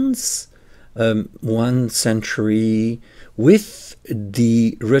corresponds 1 century with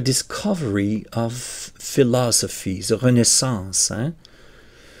the rediscovery of philosophy, the Renaissance.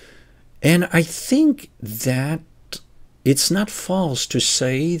 And I think that it's not false to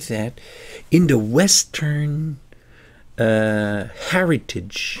say that in the Western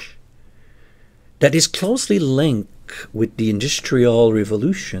heritage that is closely linked with the Industrial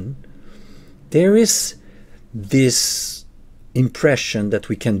Revolution, there is this impression that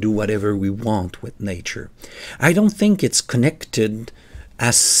we can do whatever we want with nature. I don't think it's connected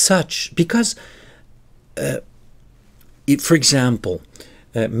as such, because, for example,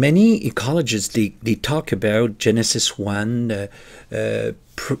 many ecologists, they talk about Genesis 1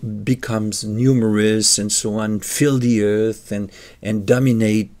 becomes numerous and so on, fill the earth and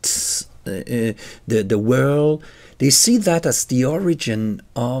dominate the world. They see that as the origin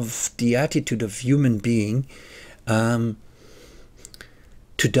of the attitude of human being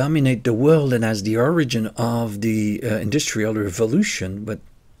to dominate the world, and as the origin of the Industrial Revolution. But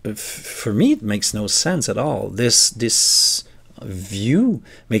for me, it makes no sense at all. This view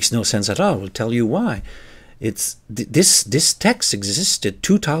makes no sense at all. I'll tell you why. It's this text existed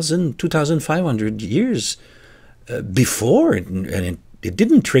 2,500 years before, and it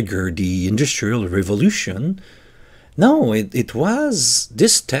didn't trigger the Industrial Revolution. No,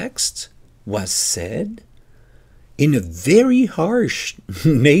 this text was said in a very harsh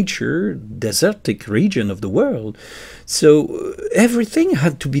nature, desertic region of the world. So everything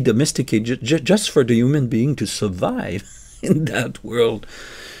had to be domesticated just for the human being to survive in that world.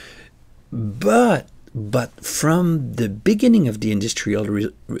 But from the beginning of the Industrial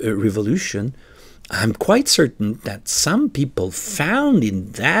Revolution, I'm quite certain that some people found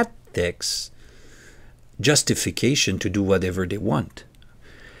in that text justification to do whatever they want.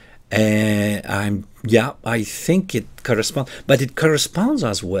 I think it corresponds, but it corresponds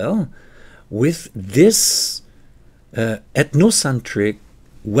as well with this ethnocentric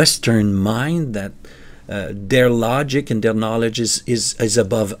Western mind that their logic and their knowledge is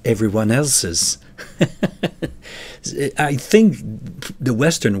above everyone else's. I think the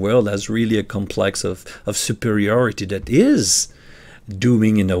Western world has really a complex of superiority that is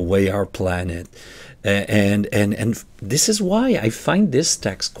dooming in a way our planet. And this is why I find this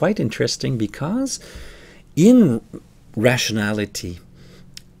text quite interesting, because in rationality,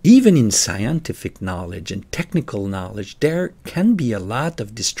 even in scientific knowledge and technical knowledge, there can be a lot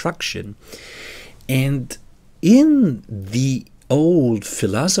of destruction. And in the old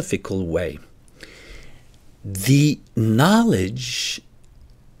philosophical way, the knowledge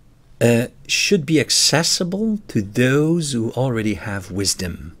should be accessible to those who already have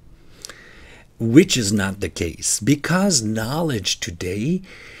wisdom, which is not the case, because knowledge today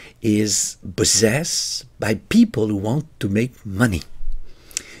is possessed by people who want to make money.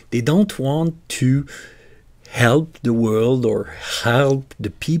 They don't want to help the world or help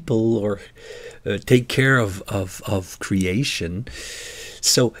the people or take care of creation.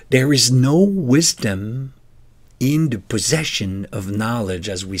 So there is no wisdom in the possession of knowledge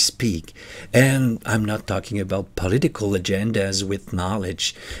as we speak. And I'm not talking about political agendas with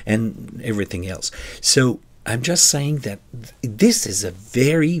knowledge and everything else. So I'm just saying that this is a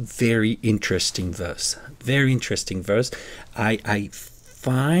very, very interesting verse. Very interesting verse. I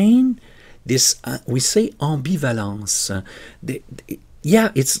find this, we say ambivalence.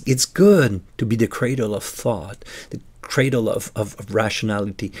 Yeah, it's good to be the cradle of thought, the cradle of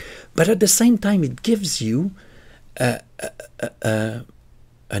rationality. But at the same time, it gives you a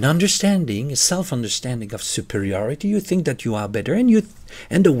an understanding, a self-understanding of superiority. You think that you are better, and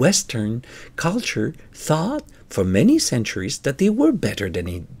the Western culture thought for many centuries that they were better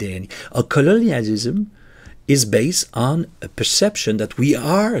than any. Colonialism is based on a perception that we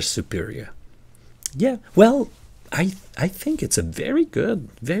are superior. Yeah, well, I think it's a very good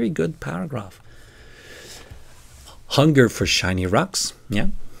paragraph. Hunger for shiny rocks, yeah,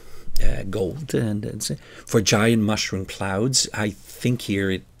 gold, and for giant mushroom clouds. I think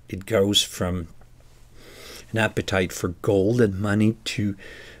here it goes from an appetite for gold and money to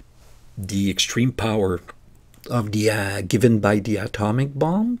the extreme power of the given by the atomic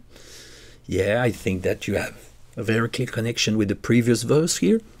bomb. Yeah, I think that you have a very clear connection with the previous verse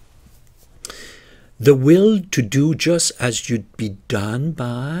here. The will to do just as you'd be done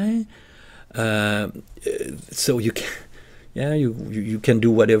by. So you can, yeah, you can do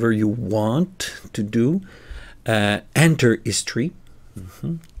whatever you want to do. Enter history,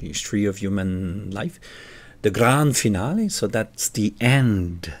 the history of human life. The grand finale, so that's the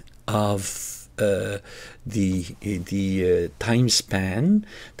end of the time span.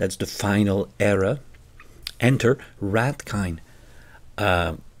 That's the final era. Enter ratkind.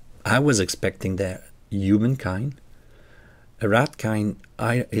 I was expecting that humankind. A ratkind.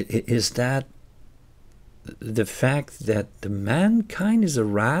 Is that the fact that the mankind is a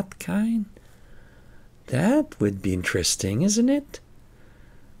ratkind? That would be interesting, isn't it?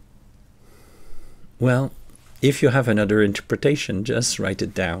 Well, if you have another interpretation, just write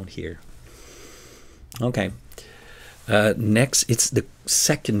it down here. Okay. Next, it's the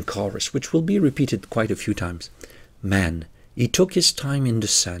second chorus, which will be repeated quite a few times. Man, he took his time in the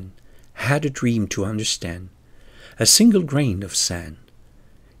sun, had a dream to understand, a single grain of sand.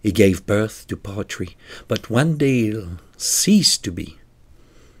 He gave birth to poetry, but one day it'll cease to be.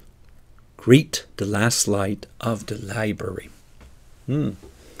 Greet the last light of the library.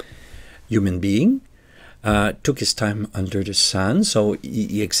 Human being took his time under the sun, so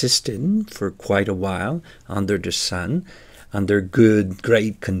he existed for quite a while under the sun, under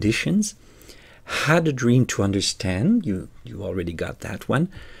great conditions. Had a dream to understand. You already got that one.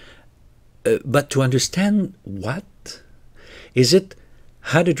 But to understand what? Is it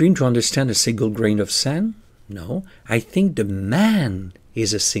had a dream to understand a single grain of sand? No. I think the man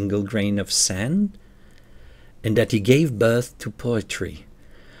is a single grain of sand, and that he gave birth to poetry.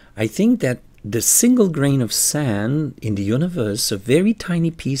 I think that the single grain of sand in the universe, a very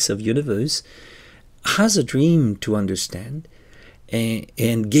tiny piece of universe, has a dream to understand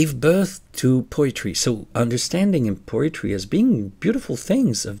and gave birth to poetry. So understanding and poetry as being beautiful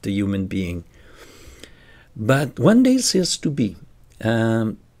things of the human being. But one day ceases to be,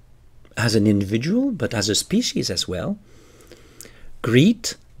 as an individual, but as a species as well.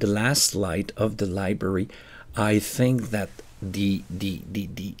 Greet the last light of the library. I think that the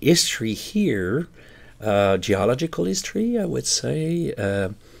history here, geological history, I would say,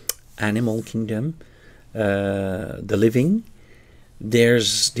 animal kingdom, the living.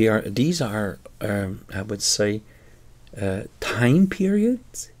 These are I would say time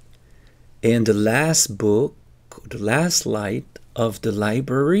periods, and the last book, the last light of the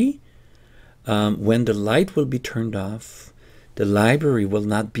library. When the light will be turned off, the library will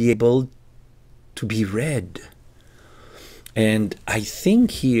not be able to be read. And I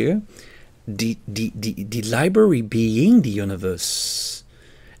think here the library being the universe,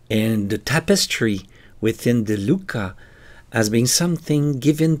 and the tapestry within the Luca as being something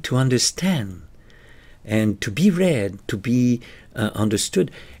given to understand and to be read, to be understood.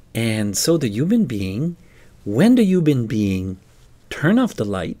 And so the human being, when the human being turn off the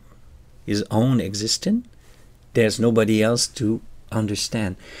light, his own existence, there's nobody else to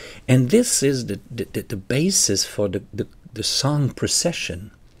understand. And this is the basis for the song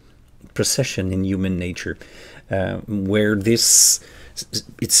procession in human nature, where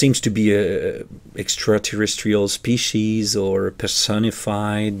it seems to be a extraterrestrial species or a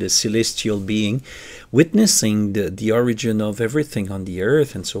personified celestial being witnessing the origin of everything on the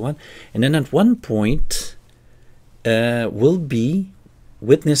earth and so on. And then at one point will be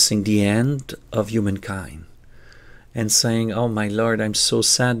witnessing the end of humankind and saying, oh my Lord, I'm so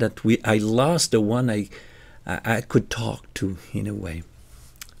sad that I lost the one I could talk to, in a way.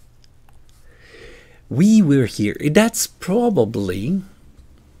 We were here. That's probably,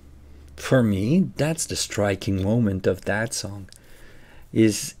 for me, that's the striking moment of that song,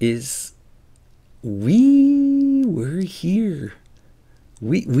 is we were here.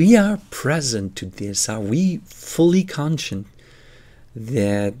 We are present to this. Are we fully conscious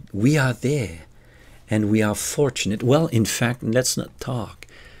that we are there and we are fortunate? Well, in fact, let's not talk.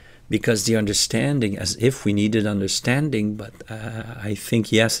 because the understanding, as if we needed understanding, but I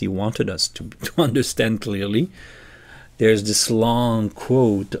think, yes, he wanted us to understand clearly. There's this long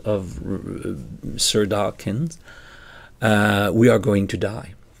quote of Sir Dawkins, we are going to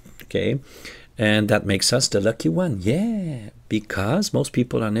die, okay? And that makes us the lucky one. Yeah, because most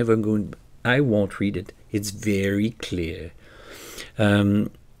people are never going. I won't read it. It's very clear.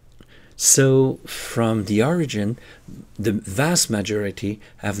 So from the origin, the vast majority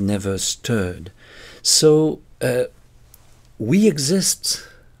have never stirred. So we exist.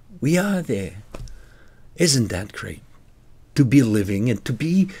 We are there. Isn't that great? To be living and to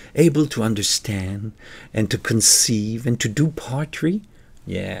be able to understand and to conceive and to do poetry.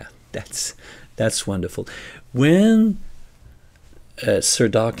 Yeah, that's wonderful. When Sir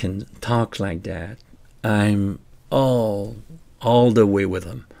Dawkins talked like that, I'm all the way with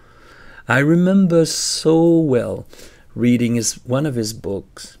him. I remember so well reading one of his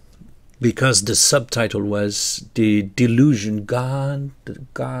books, because the subtitle was The Delusion, God,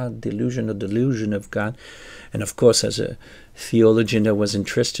 Delusion, or Delusion of God. And of course, as a theologian, I was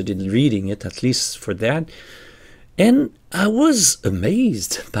interested in reading it, at least for that. And I was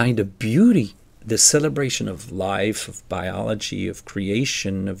amazed by the beauty, the celebration of life, of biology, of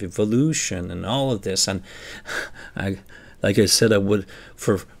creation, of evolution, and all of this. And like I said, I would,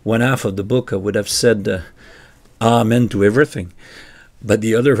 for one half of the book, I would have said amen to everything. But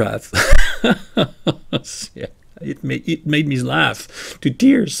the other half, yeah, it made me laugh to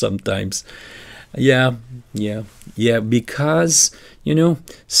tears sometimes. Yeah, because, you know,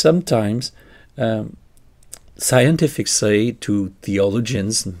 sometimes scientists say to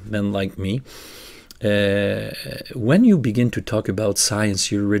theologians, men like me, when you begin to talk about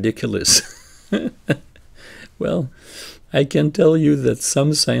science, you're ridiculous. Well, I can tell you that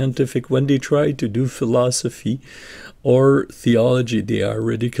some scientific, when they try to do philosophy or theology, they are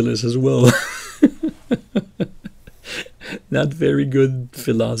ridiculous as well. Not very good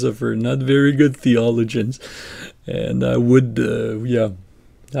philosopher, not very good theologians. And I would,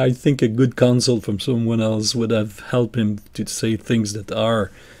 I think a good counsel from someone else would have helped him to say things that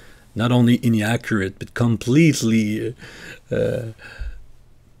are not only inaccurate, but completely, they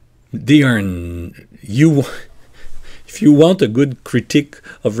are, if you want a good critique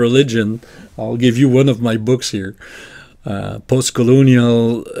of religion, I'll give you one of my books here.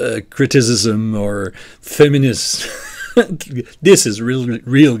 Post-colonial criticism or feminist. This is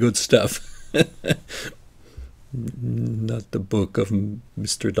real good stuff. Not the book of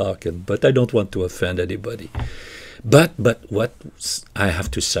Mr. Dawkins, but I don't want to offend anybody. But what I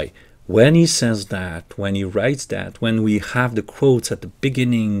have to say, when he says that, when he writes that, when we have the quotes at the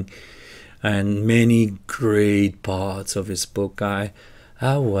beginning and many great parts of his book, I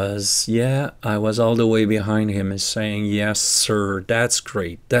was all the way behind him and saying, yes, sir, that's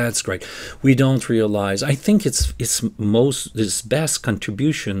great, that's great. We don't realize, I think its best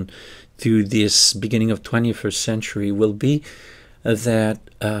contribution to this beginning of 21st century will be that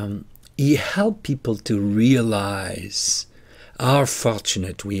he helped people to realize how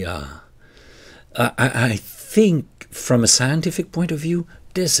fortunate we are. I think from a scientific point of view,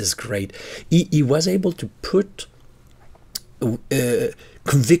 this is great. He was able to put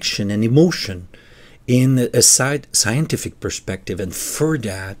conviction and emotion in a scientific perspective, and for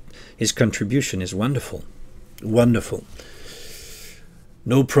that, his contribution is wonderful. Wonderful.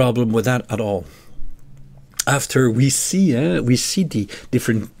 No problem with that at all. After we see the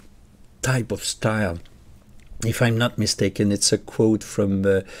different type of style. If I'm not mistaken, it's a quote from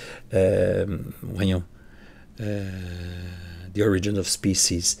The Origin of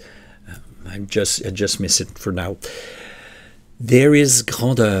Species. I just miss it for now. There is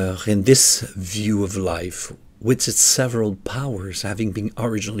grandeur in this view of life, with its several powers having been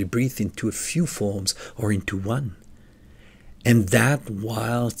originally breathed into a few forms or into one. And that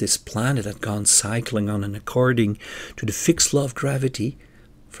while this planet had gone cycling on and according to the fixed law of gravity,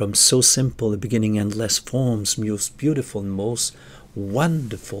 from so simple a beginning endless forms, most beautiful and most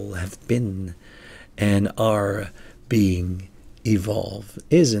wonderful have been and are being evolved.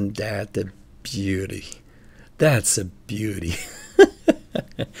 Isn't that a beauty? That's a beauty.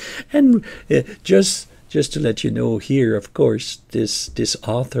 And just to let you know here, of course, this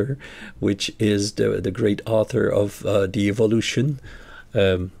author, which is the great author of The Evolution,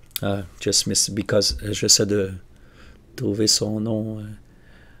 just missed because j'essaie de trouver son nom.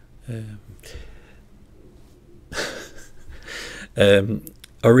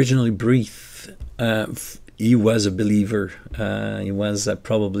 Originally breathed, he was a believer. He was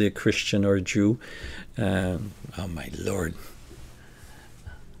probably a Christian or a Jew. Oh my Lord.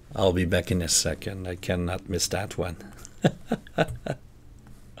 I'll be back in a second. I cannot miss that one.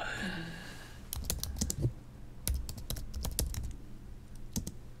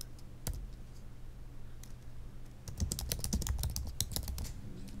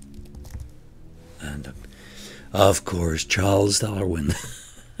 Of course, Charles Darwin.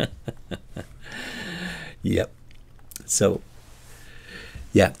 Yep. So,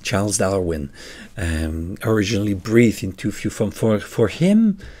 yeah, Charles Darwin originally breathed into few from for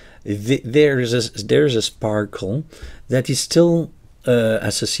him. There's a sparkle that is still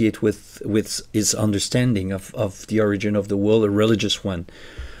associated with his understanding of the origin of the world, a religious one.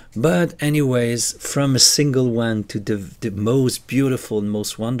 But anyways, from a single one to the most beautiful and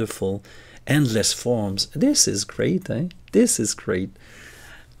most wonderful, endless forms. This is great, eh? This is great.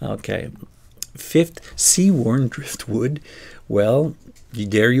 Okay. Fifth, sea-worn driftwood. Well,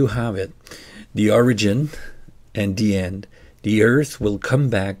 there you have it. The origin and the end. The earth will come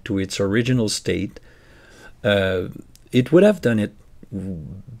back to its original state. It would have done it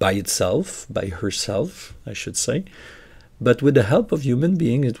by itself, by herself, I should say. But with the help of human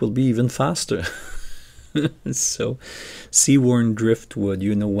beings, it will be even faster. So, sea-worn driftwood.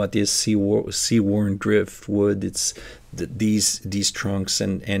 You know what is sea-worn driftwood? It's these trunks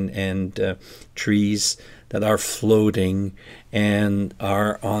and trees that are floating and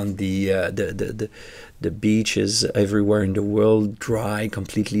are on the beaches everywhere in the world, dry,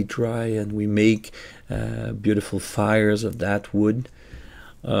 completely dry, and we make beautiful fires of that wood.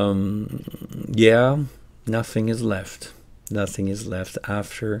 Yeah, nothing is left. Nothing is left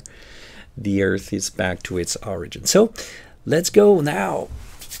after the earth is back to its origin. So let's go now.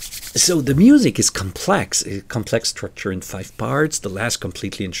 So the music is complex, a complex structure in 5 parts. The last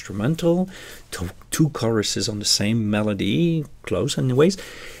completely instrumental, two choruses on the same melody, close anyways.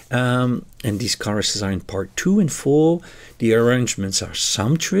 And these choruses are in part 2 and 4. The arrangements are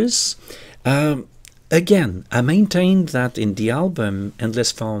sumptuous. Again, I maintain that in the album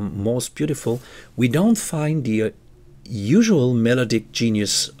Endless Form Most Beautiful, we don't find the usual melodic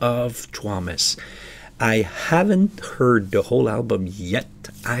genius of Tuames. I haven't heard the whole album yet.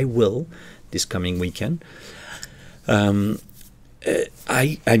 I will this coming weekend. I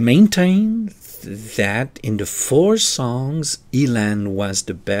maintain that in the 4 songs, Guylain was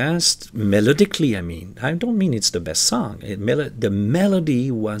the best melodically. I mean, I don't mean it's the best song. The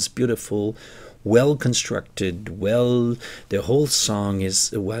melody was beautiful, well constructed. The whole song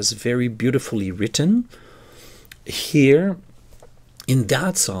was very beautifully written. Here, in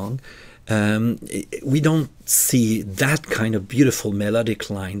that song, we don't see that kind of beautiful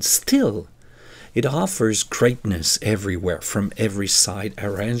melodic line. Still, it offers greatness everywhere, from every side.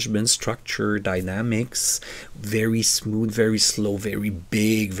 Arrangement, structure, dynamics, very smooth, very slow, very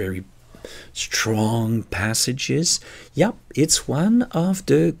big, very strong passages. Yep, it's one of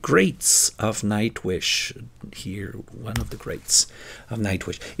the greats of Nightwish. Here, one of the greats of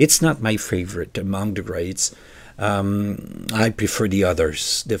Nightwish. It's not my favorite among the greats. I prefer the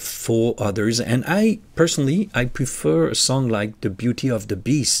others, the 4 others, and I prefer a song like The Beauty of the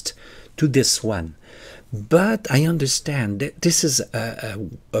Beast to this one. But I understand that this is a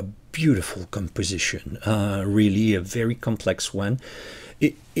beautiful composition, really a very complex one.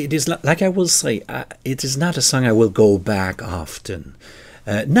 It is like I will say, it is not a song I will go back often.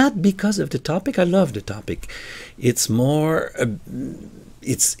 Not because of the topic. I love the topic. It's more.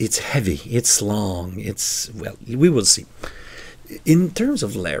 It's heavy, it's long, well, we will see. In terms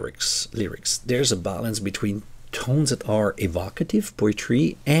of lyrics, there's a balance between tones that are evocative,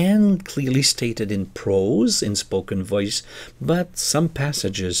 poetry, and clearly stated in prose, in spoken voice, but some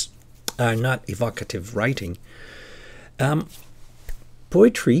passages are not evocative writing.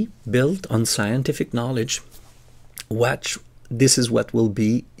 Poetry built on scientific knowledge. This is what will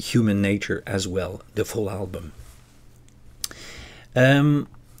be human nature as well, the full album.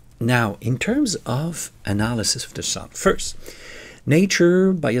 Now, in terms of analysis of the song, first,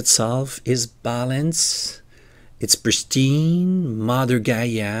 nature by itself is balanced, it's pristine. Mother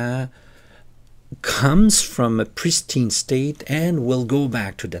Gaia comes from a pristine state and will go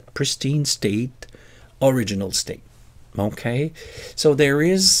back to that pristine state, original state. Okay, so there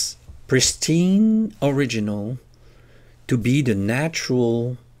is pristine, original, to be the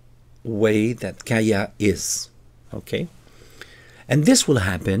natural way that Gaia is. Okay. And this will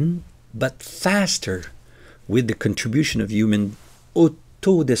happen, but faster, with the contribution of human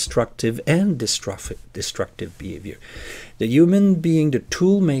auto-destructive and destructive behavior. The human being the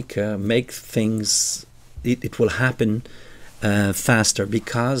tool maker, make things, it will happen faster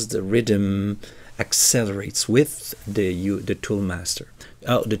because the rhythm accelerates with the tool master,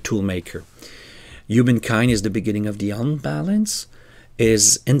 the tool maker. Humankind is the beginning of the unbalance.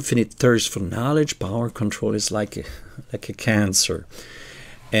 Is infinite thirst for knowledge, power, control is like a cancer,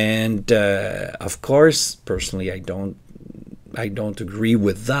 and of course, personally, I don't agree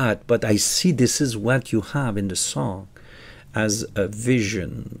with that. But I see this is what you have in the song. as a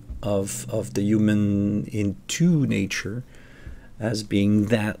vision of the human into nature as being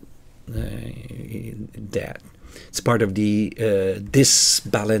that. It's part of the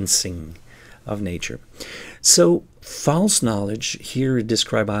disbalancing of nature. So false knowledge, here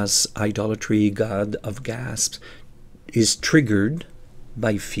described as idolatry, god of gasps, is triggered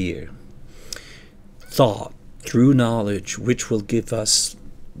by fear. Thought, true knowledge, which will give us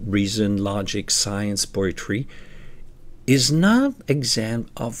reason, logic, science, poetry, is not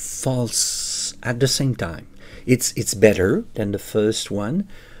exempt of false at the same time. It's better than the first one,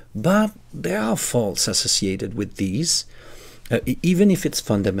 but there are faults associated with these. Even if it's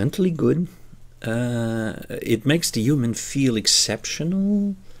fundamentally good, it makes the human feel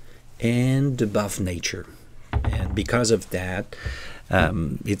exceptional and above nature. And because of that,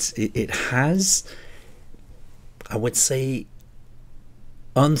 it has, I would say,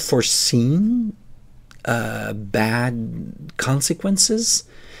 unforeseen bad consequences.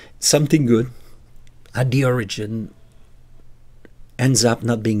 Something good at the origin ends up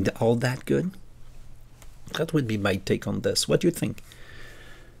not being all that good. That would be my take on this. What do you think?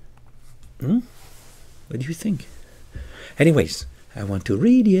 What do you think? Anyways, I want to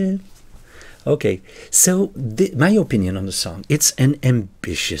read it. Okay, so my opinion on the song, it's an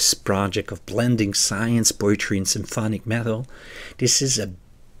ambitious project of blending science, poetry, and symphonic metal. This is a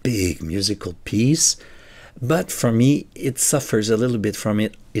big musical piece, but for me, it suffers a little bit from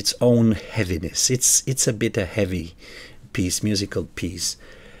its own heaviness. It's a bit a heavy piece, musical piece.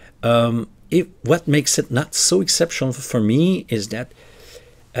 What makes it not so exceptional for me is that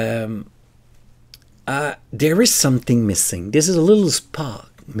there is something missing. There's a little spark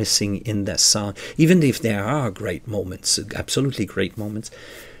missing in that song, even if there are great moments, absolutely great moments,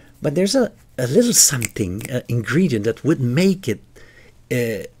 but there's a little something, ingredient that would make it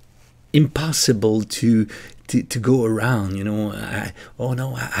impossible to go around, you know. Oh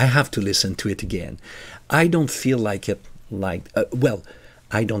no, I have to listen to it again. I don't feel like it, I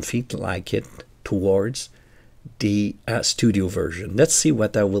don't feel like it towards the studio version. Let's see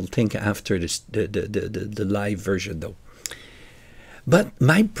what I will think after this, the live version though. But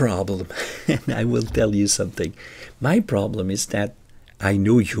my problem, and I will tell you something, my problem is that I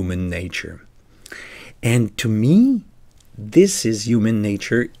know human nature. And to me, this is human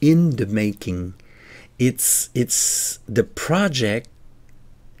nature in the making. It's the project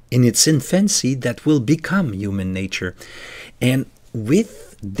in its infancy that will become human nature. And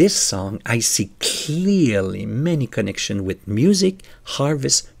with this song, I see clearly many connections with music,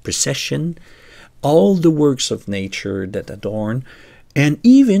 harvest, procession, all the works of nature that adorn, and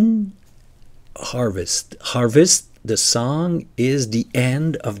even harvest. Harvest, the song, is the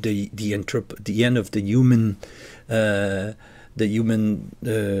end of the end of the human, I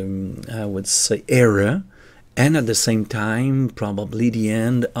would say, era, and at the same time probably the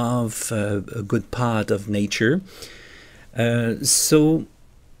end of a good part of nature. So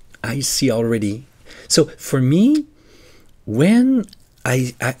I see already. So for me, when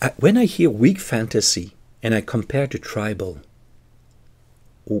I hear weak fantasy and I compare to tribal,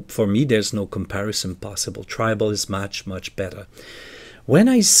 for me there's no comparison possible. Tribal is much better. When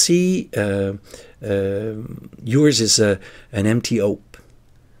I see yours is an empty hope,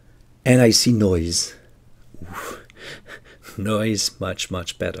 and I see noise, noise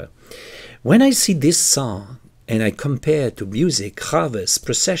much better. When I see this song and I compare to music, harvest,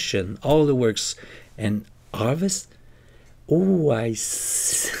 procession, all the works, and harvest,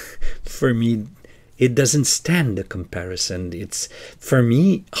 for me it doesn't stand the comparison. It's, for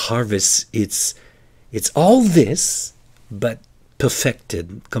me, harvest, it's all this but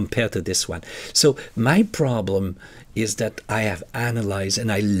perfected compared to this one. So my problem is that I have analyzed,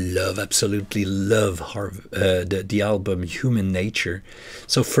 and I absolutely love the album Human Nature.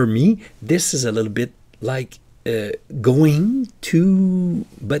 So for me, this is a little bit like going to,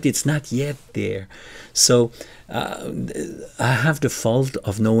 but it's not yet there. So I have the fault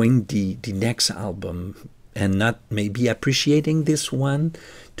of knowing the next album and not maybe appreciating this one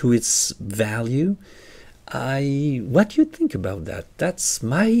to its value. What do you think about that? That's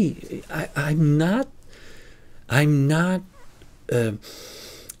my, I'm not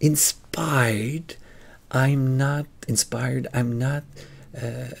inspired. I'm not inspired. I'm not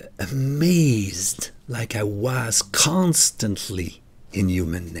amazed like I was constantly in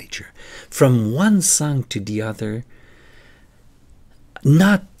Human Nature. From one song to the other,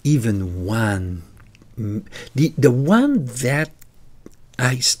 not even one. The one that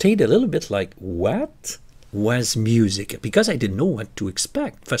I stayed a little bit like, what? Was music, because I didn't know what to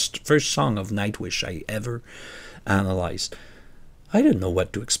expect. First song of Nightwish I ever analyzed. I didn't know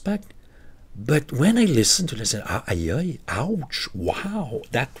what to expect. But when I listened to it, I said, ay, ay, ouch, wow,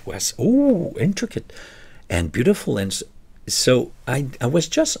 that was, oh, intricate and beautiful. And so I was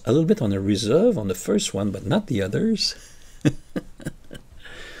just a little bit on the reserve on the first one, but not the others.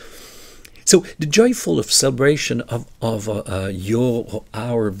 So the joyful of celebration of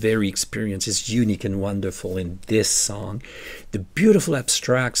our very experience is unique and wonderful in this song. The beautiful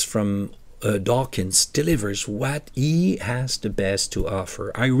abstracts from Dawkins delivers what he has the best to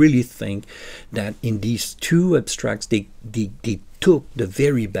offer. I really think that in these two abstracts, they took the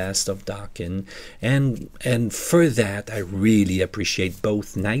very best of Dawkins, and for that I really appreciate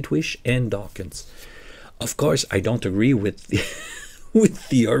both Nightwish and Dawkins. Of course, I don't agree with with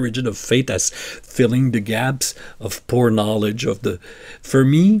the origin of faith as filling the gaps of poor knowledge of the. For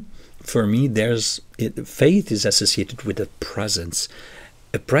me, faith is associated with a presence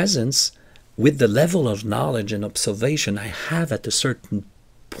with the level of knowledge and observation I have at a certain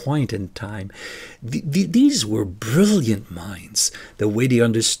point in time. These were brilliant minds, the way they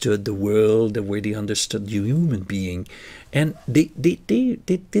understood the world, the way they understood the human being, and they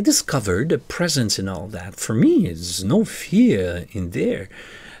discovered a presence in all that. For me, there's no fear in there,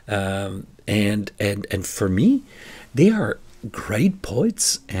 and for me, they are great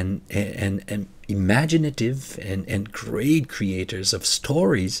poets and imaginative and great creators of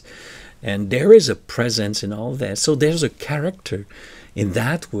stories, and there is a presence in all that. So there's a character in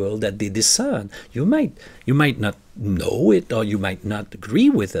that world that they discern. You might not know it, or you might not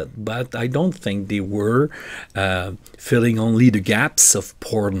agree with it, but I don't think they were filling only the gaps of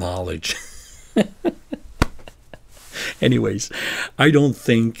poor knowledge. Anyways, I don't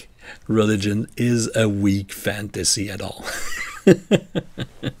think religion is a weak fantasy at all.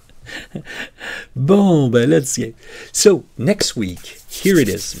 Bon, ben let's see. So next week, here it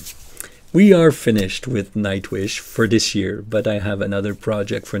is. We are finished with Nightwish for this year, but I have another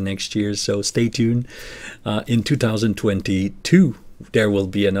project for next year, so stay tuned. In 2022, there will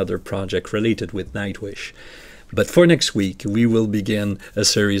be another project related with Nightwish. But for next week, we will begin a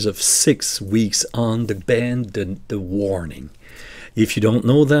series of 6 weeks on the band The Warning. If you don't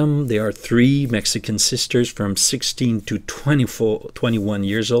know them, they are 3 Mexican sisters from 16 to 21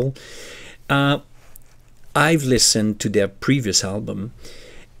 years old. I've listened to their previous album,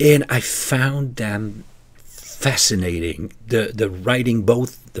 and I found them fascinating. The writing,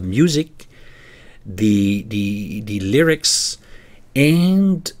 both the music, the lyrics,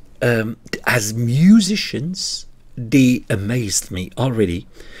 and as musicians, they amazed me already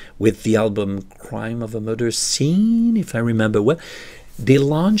with the album Crime of a Murder Scene, if I remember well. They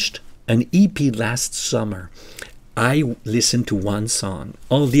launched an EP last summer. I listened to one song.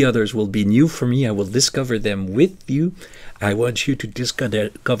 All the others will be new for me. I will discover them with you. I want you to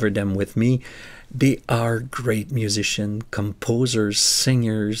discover them with me. They are great musicians, composers,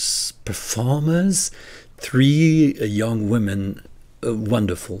 singers, performers. 3 young women,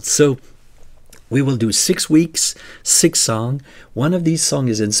 wonderful. So we will do 6 weeks, 6 songs. One of these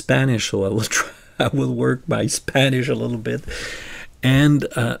songs is in Spanish, so I will try. I will work my Spanish a little bit. And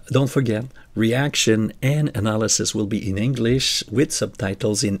don't forget, reaction and analysis will be in English with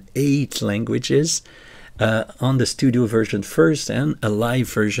subtitles in 8 languages on the studio version first, and a live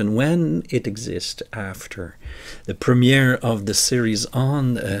version when it exists after. The premiere of the series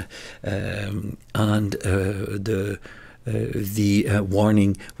on the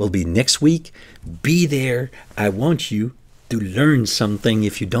Warning will be next week. Be there. I want you to learn something.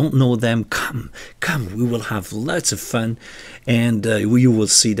 If you don't know them, come, we will have lots of fun, and you will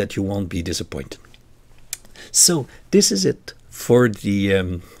see that you won't be disappointed. So this is it for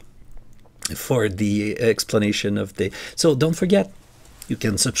the explanation of the. So don't forget, you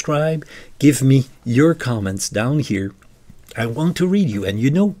can subscribe, give me your comments down here. I want to read you, and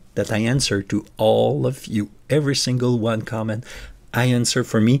you know that I answer to all of you, every single one comment I answer.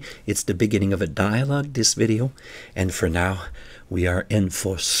 For me, it's the beginning of a dialogue, this video. And for now, we are in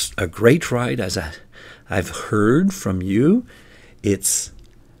for a great ride. As I've heard from you, it's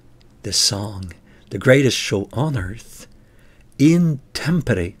the song, the greatest show on earth, in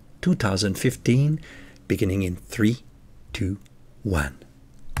Tempere 2015, beginning in 3, 2, 1.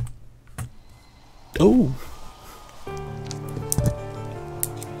 Oh!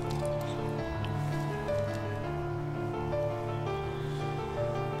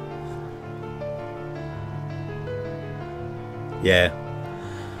 Yeah,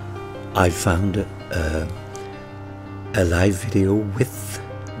 I found a live video with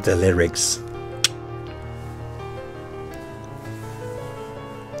the lyrics.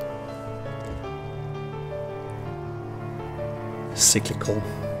 Cyclical,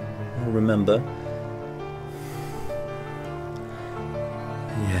 remember?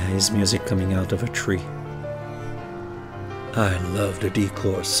 Yeah, his music coming out of a tree. I love the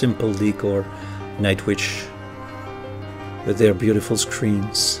decor, simple decor, Nightwish, with their beautiful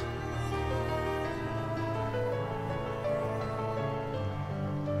screens.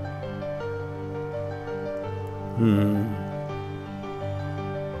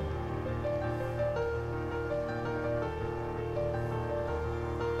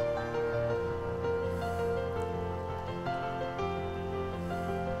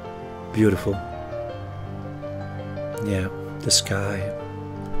 Beautiful. Yeah, the sky,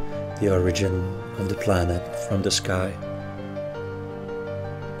 the origin of the planet from the sky.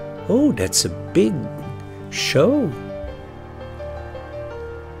 Oh, that's a big show.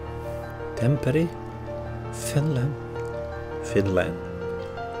 Tempere, Finland.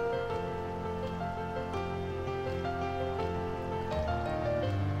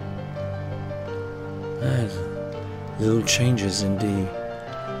 Little changes in the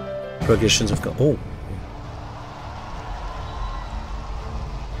progressions of... Oh!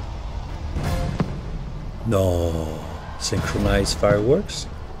 No! Synchronized fireworks?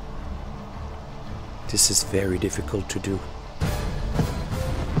 This is very difficult to do.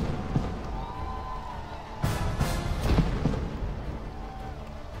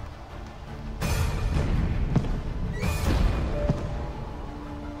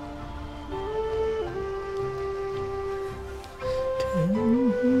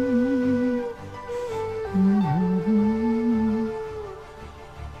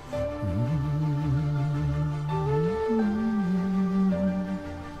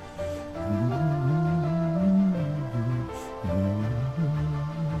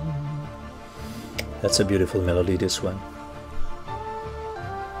 That's a beautiful melody, this one.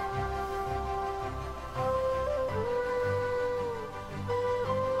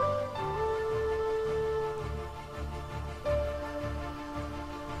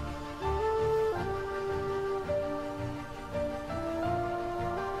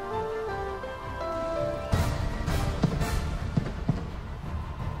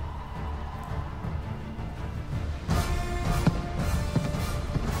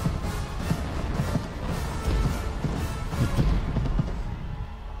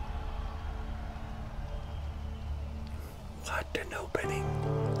 What an opening.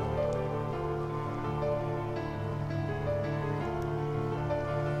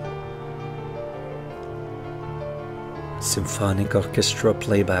 Symphonic orchestra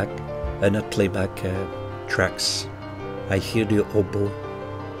playback, not playback, tracks. I hear the oboe.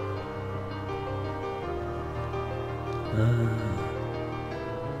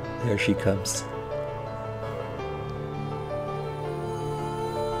 There she comes.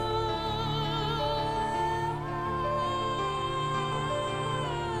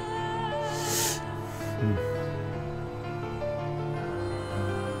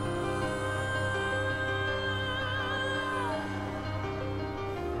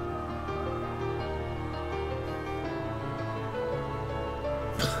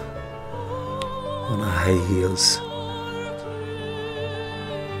 On high heels.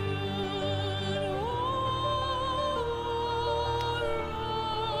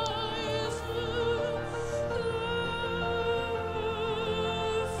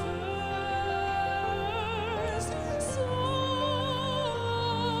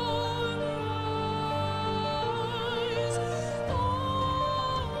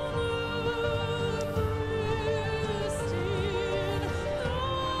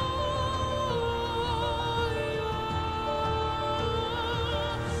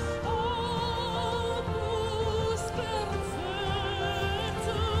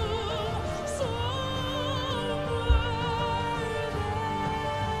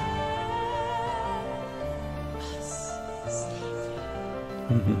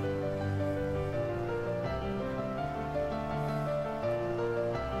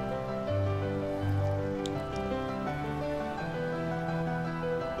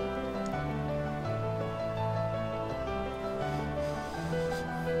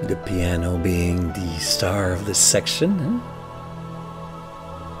 The piano being the star of this section.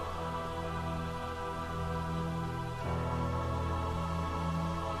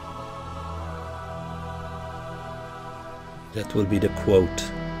 That will be the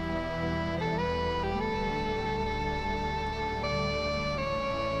quote.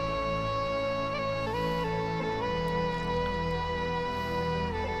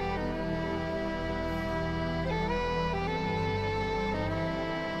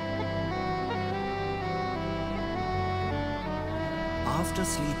 After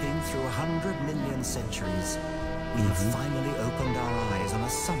sleeping through 100 million centuries, we have finally opened our eyes on a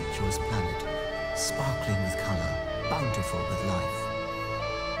sumptuous planet, sparkling with color, bountiful with life.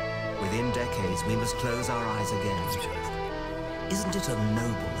 within decades we must close our eyes again. Isn't it a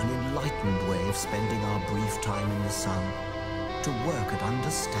noble and enlightened way of spending our brief time in the sun? To work at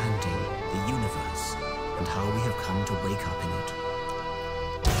understanding the universe and how we have come to wake up in it.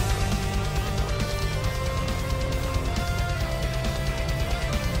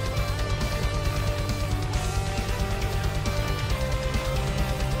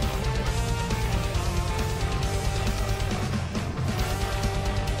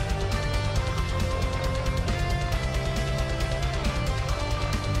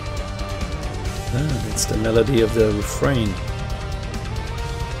 It's the melody of the refrain.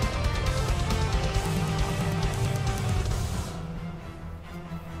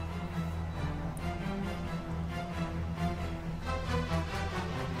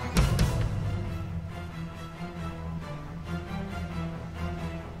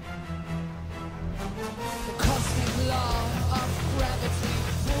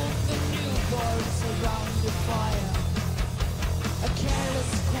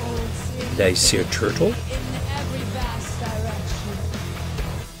 Did I see a turtle?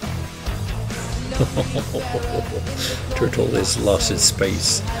 Turtle is lost in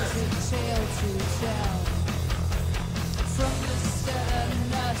space.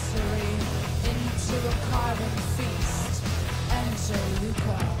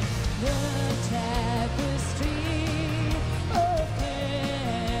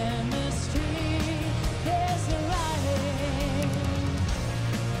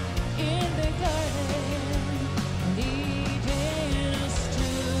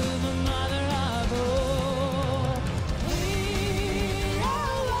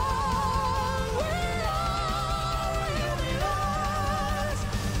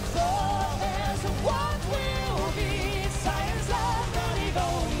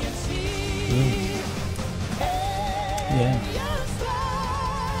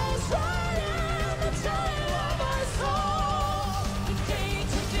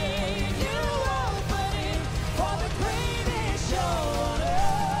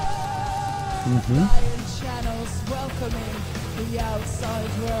 Channels welcoming the outside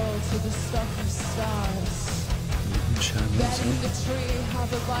world to the stuff of stars. Bending the tree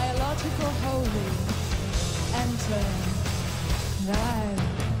have a biological holy. Enter right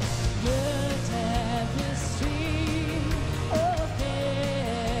the tapestry of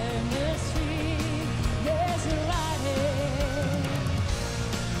chemistry. There's a light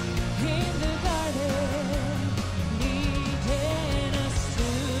in the garden, leading us to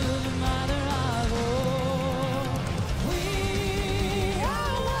the mother of all. We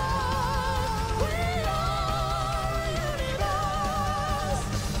are one, we are universe.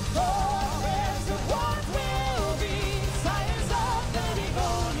 Forest of what will be, science of the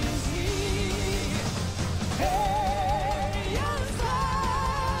divine is here. Aliens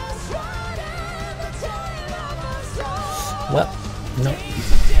fast, riding the tail of the storm. Well, no.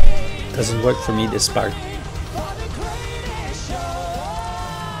 Doesn't work for me, this part.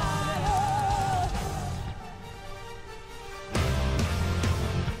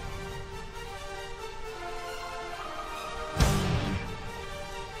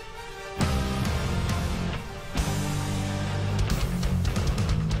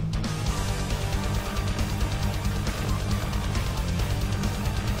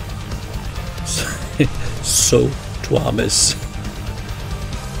 So Thomas.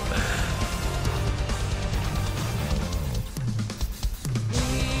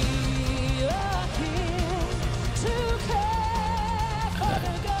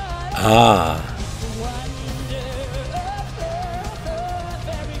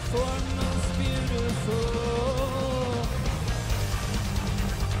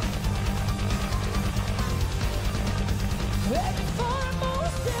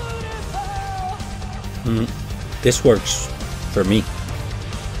 This works for me.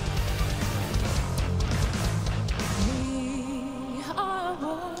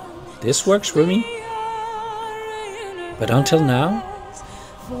 This works for me. But until now,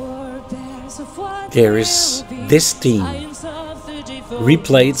 there is this theme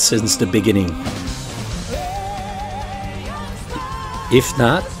replayed since the beginning. If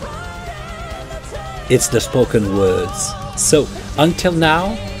not, it's the spoken words. So until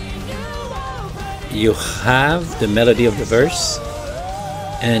now, you have the melody of the verse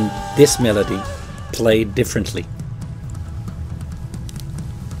and this melody played differently.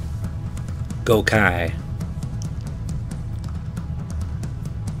 Go Kai.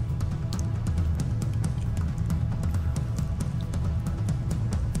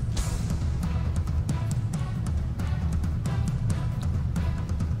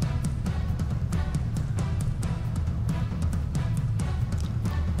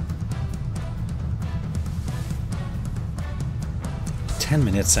 10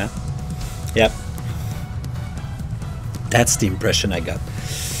 minutes, huh? Yep. That's the impression I got.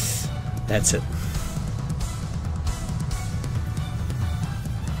 That's it.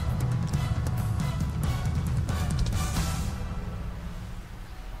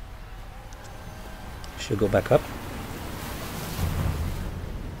 Should go back up.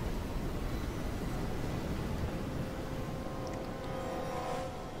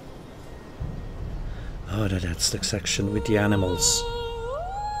 Oh, that's the section with the animals.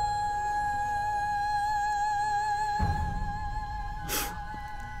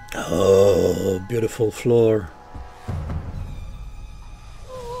 Oh, beautiful floor.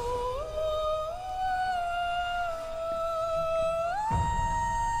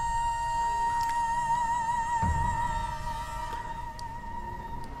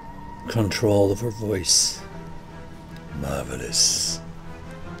 Control of her voice. Marvelous.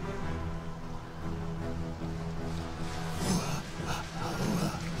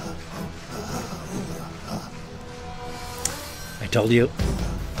 I told you,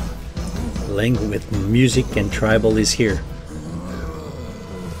 link with music and tribal is here.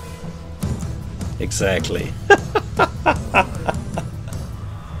 Exactly.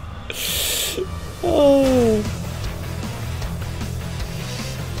 Oh.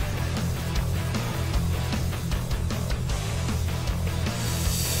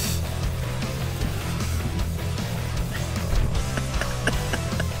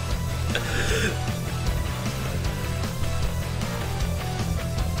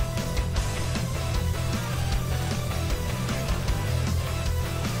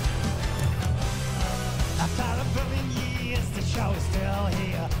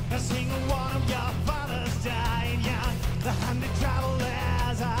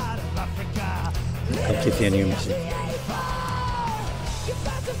 Lectio Musica.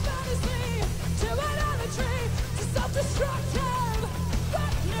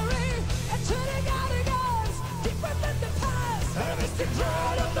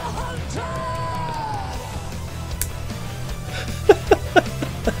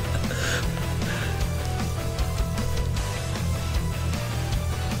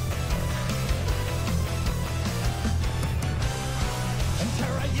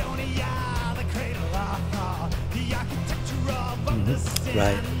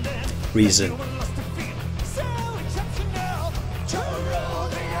 Right. Reason.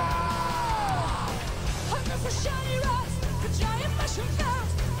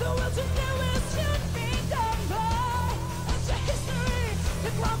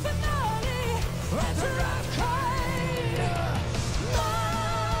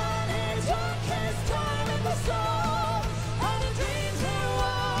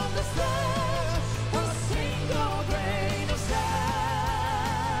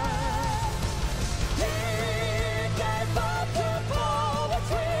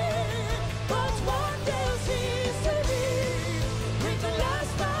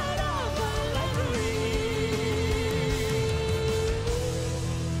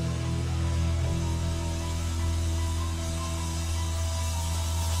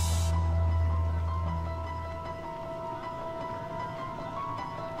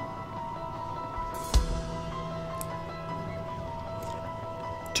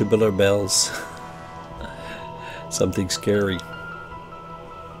 Tubular bells. Something scary.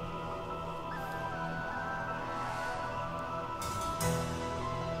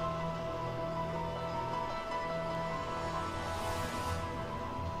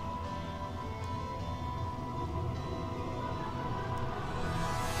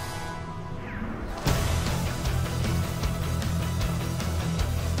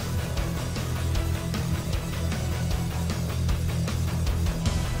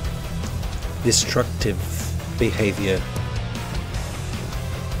 Destructive behavior.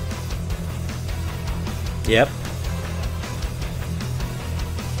 Yep.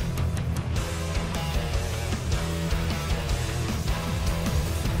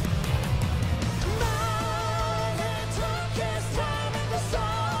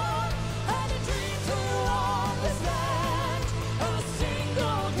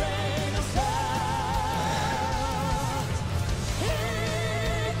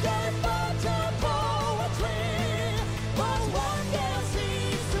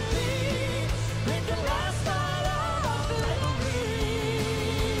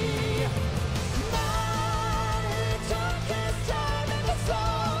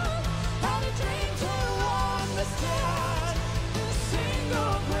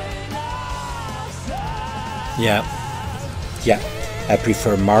 Yeah, yeah, I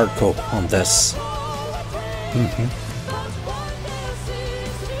prefer Marco on this.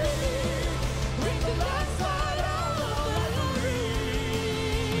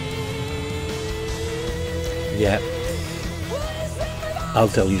 Yeah. I'll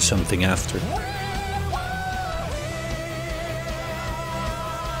tell you something after.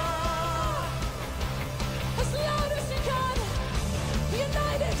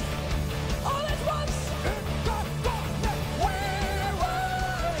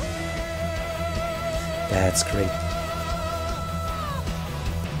 That's great.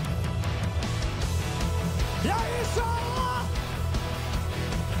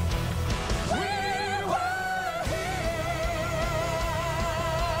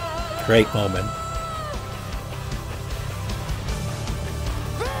 Great moment.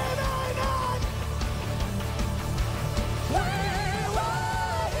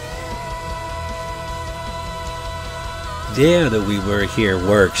 There that we were here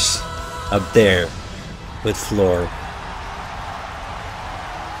works up there with Flor.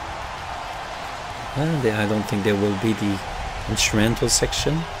 I don't think there will be the instrumental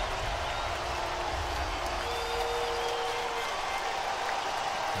section.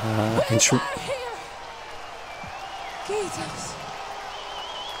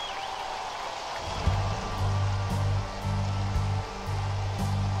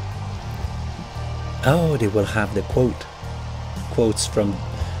 Oh, they will have the quotes from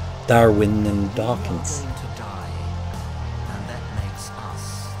Darwin and Dawkins. We are going to die, and that makes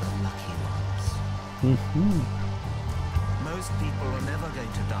us the lucky ones. Most people are never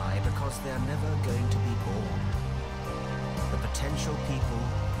going to die because they're never going to be born. The potential people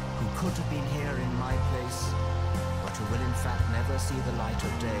who could have been here in my place, but who will in fact never see the light of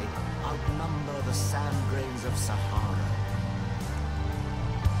day, outnumber the sand grains of Sahara.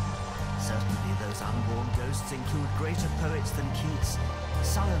 Certainly those unborn ghosts include greater poets than Keats,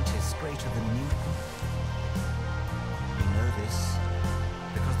 scientists greater than Newton. We know this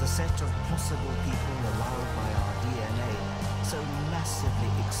because the set of possible people allowed by our DNA so massively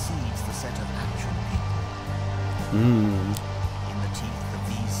exceeds the set of actual people. In the teeth of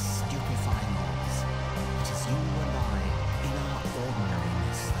these stupefying odds, it is you and I, in our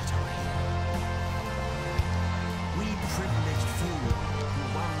ordinariness, that are here. We privileged few who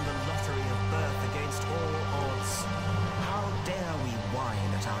won the lottery of birth against all odds. How dare we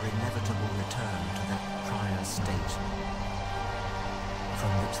whine at our inevitable return to that prior state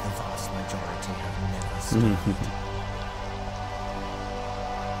from which the vast majority have never stirred.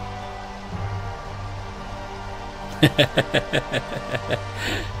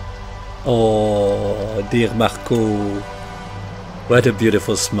 Oh, dear Marco, what a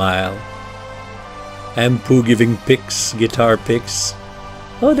beautiful smile. And Pooh giving picks, guitar picks.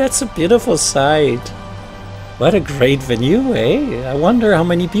 Oh, that's a beautiful sight. What a great venue, eh? I wonder how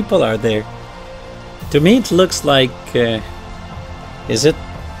many people are there. To me it looks like, is it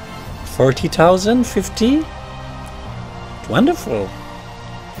 40,000, 50? Wonderful.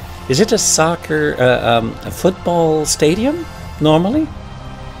 Is it a soccer, a football stadium, normally?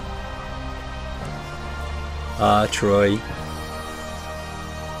 Ah, Troy.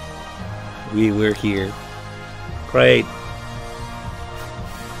 We were here. Great.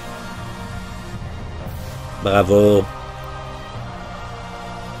 Bravo.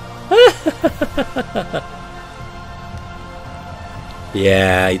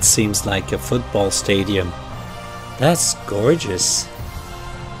 Yeah, it seems like a football stadium. That's gorgeous.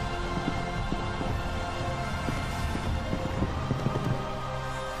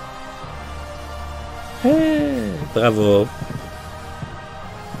 Hey, bravo.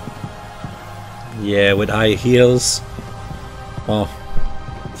 Yeah, with high heels. Oh,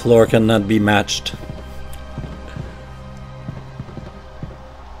 floor cannot be matched.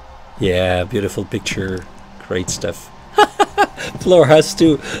 Yeah, beautiful picture. Great stuff. Floor has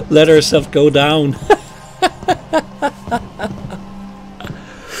to let herself go down.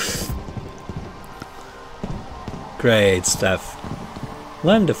 Great stuff.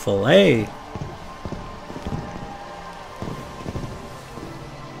 Wonderful, hey.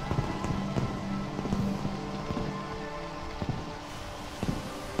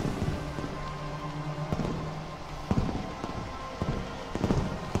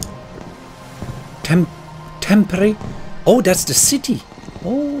 Tempere? Oh, that's the city.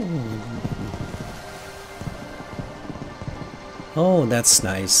 Oh, that's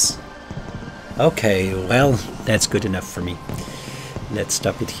nice. Okay, well, that's good enough for me. Let's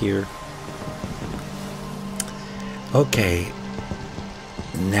stop it here. Okay,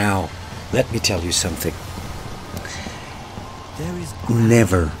 now let me tell you something.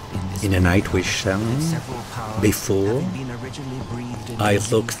 Never in a Nightwish song before I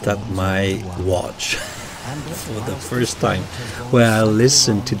looked at my watch for the first time. When I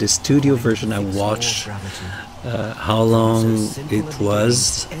listened to the studio version, I watched how long it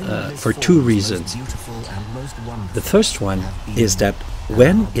was for two reasons. most wonderful. The first one is that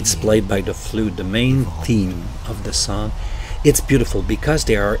when it's played by the flute, the main theme of the song, it's beautiful because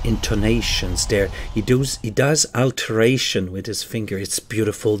there are intonations there. He does alteration with his finger. It's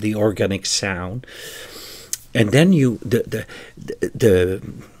beautiful, the organic sound. And then the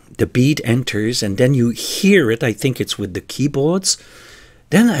beat enters, and then you hear it. I think it's with the keyboards.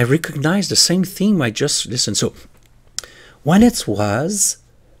 Then I recognize the same theme I just listened. So when it was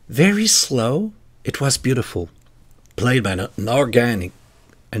very slow, it was beautiful, played by an organic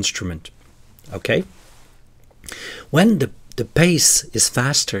instrument. Okay. When the pace is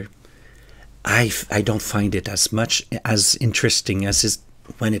faster, I don't find it as much as interesting as is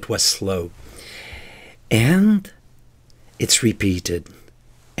when it was slow. And it's repeated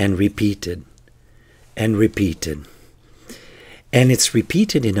and repeated and repeated. And it's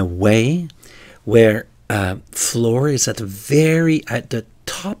repeated in a way where Flor is at the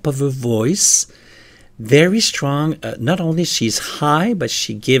top of her voice, very strong. Not only she's high, but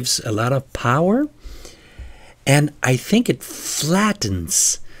she gives a lot of power. And I think it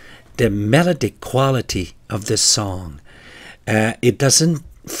flattens the melodic quality of this song. It doesn't,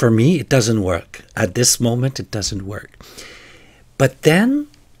 for me, it doesn't work. At this moment, it doesn't work. But then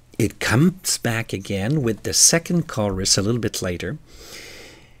it comes back again with the second chorus a little bit later.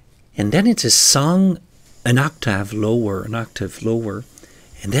 And then it's a song an octave lower.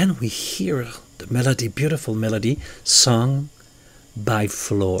 And then we hear the melody, beautiful melody, sung by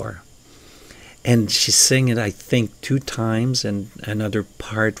Flor. And she sang it, I think, 2 times, and another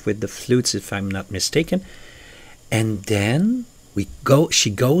part with the flutes, if I'm not mistaken. And then she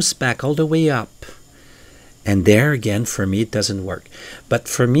goes back all the way up. And there again, for me, it doesn't work. But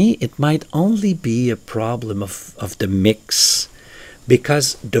for me, it might only be a problem of the mix,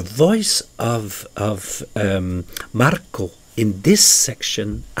 because the voice of Marco in this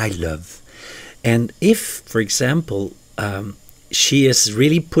section, I love. And if, for example, she is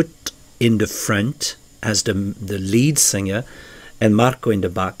really put in the front as the lead singer and Marco in the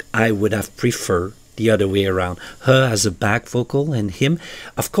back, I would have preferred the other way around. Her as a back vocal and him.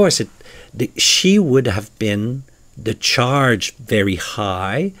 Of course, she would have been the charge very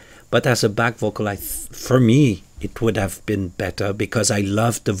high, but as a back vocal, for me, it would have been better because I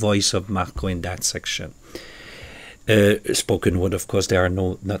loved the voice of Marco in that section. Spoken word, of course, there are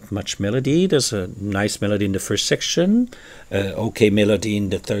not much melody. There's a nice melody in the first section, okay melody in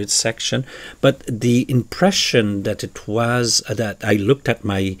the third section, but the impression that it was, that I looked at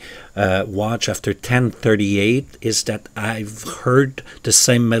my watch after 10:38, is that I've heard the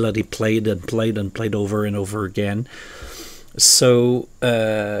same melody played and played and played over and over again. So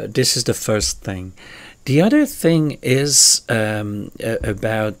this is the first thing. The other thing is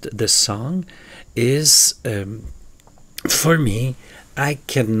about the song is, for me, I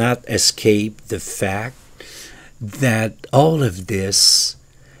cannot escape the fact that all of this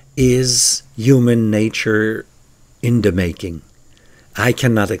is human nature in the making. I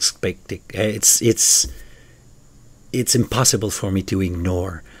cannot expect it. It's impossible for me to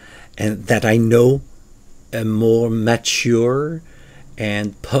ignore, and that I know a more mature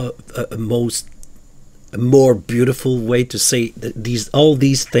and a more beautiful way to say that all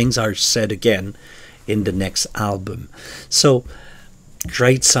these things are said again in the next album. So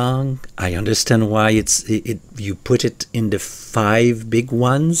great song. I understand why you put it in the 5 big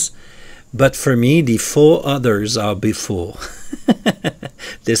ones, but for me the 4 others are before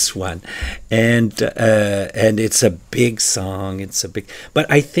this one, and it's a big song.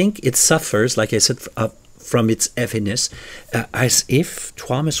 But I think it suffers, like I said, from its heaviness, as if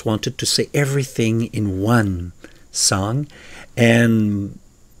Thomas wanted to say everything in one song, and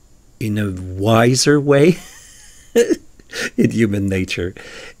in a wiser way, in human nature,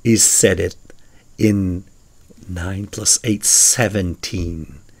 he said it in 9 + 8,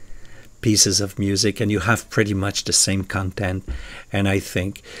 17 pieces of music, and you have pretty much the same content. And I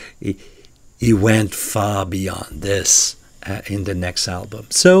think he went far beyond this in the next album.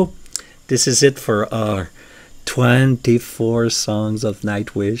 So this is it for our 24 songs of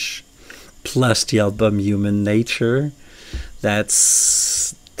Nightwish, plus the album Human Nature.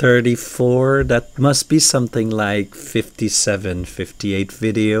 That's 34. That must be something like 57, 58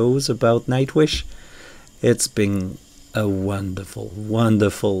 videos about Nightwish. It's been a wonderful,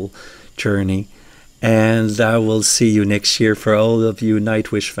 wonderful journey. And I will see you next year. For all of you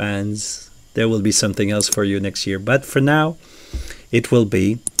Nightwish fans, there will be something else for you next year. But for now, it will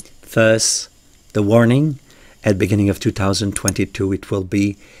be first the warning. At the beginning of 2022, it will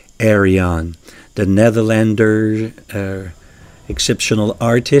be Arion, the Netherlander exceptional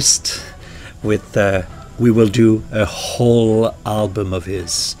artist. We will do a whole album of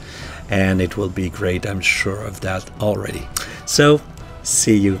his, and it will be great. I'm sure of that already. So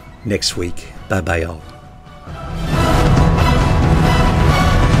see you next week. Bye bye all.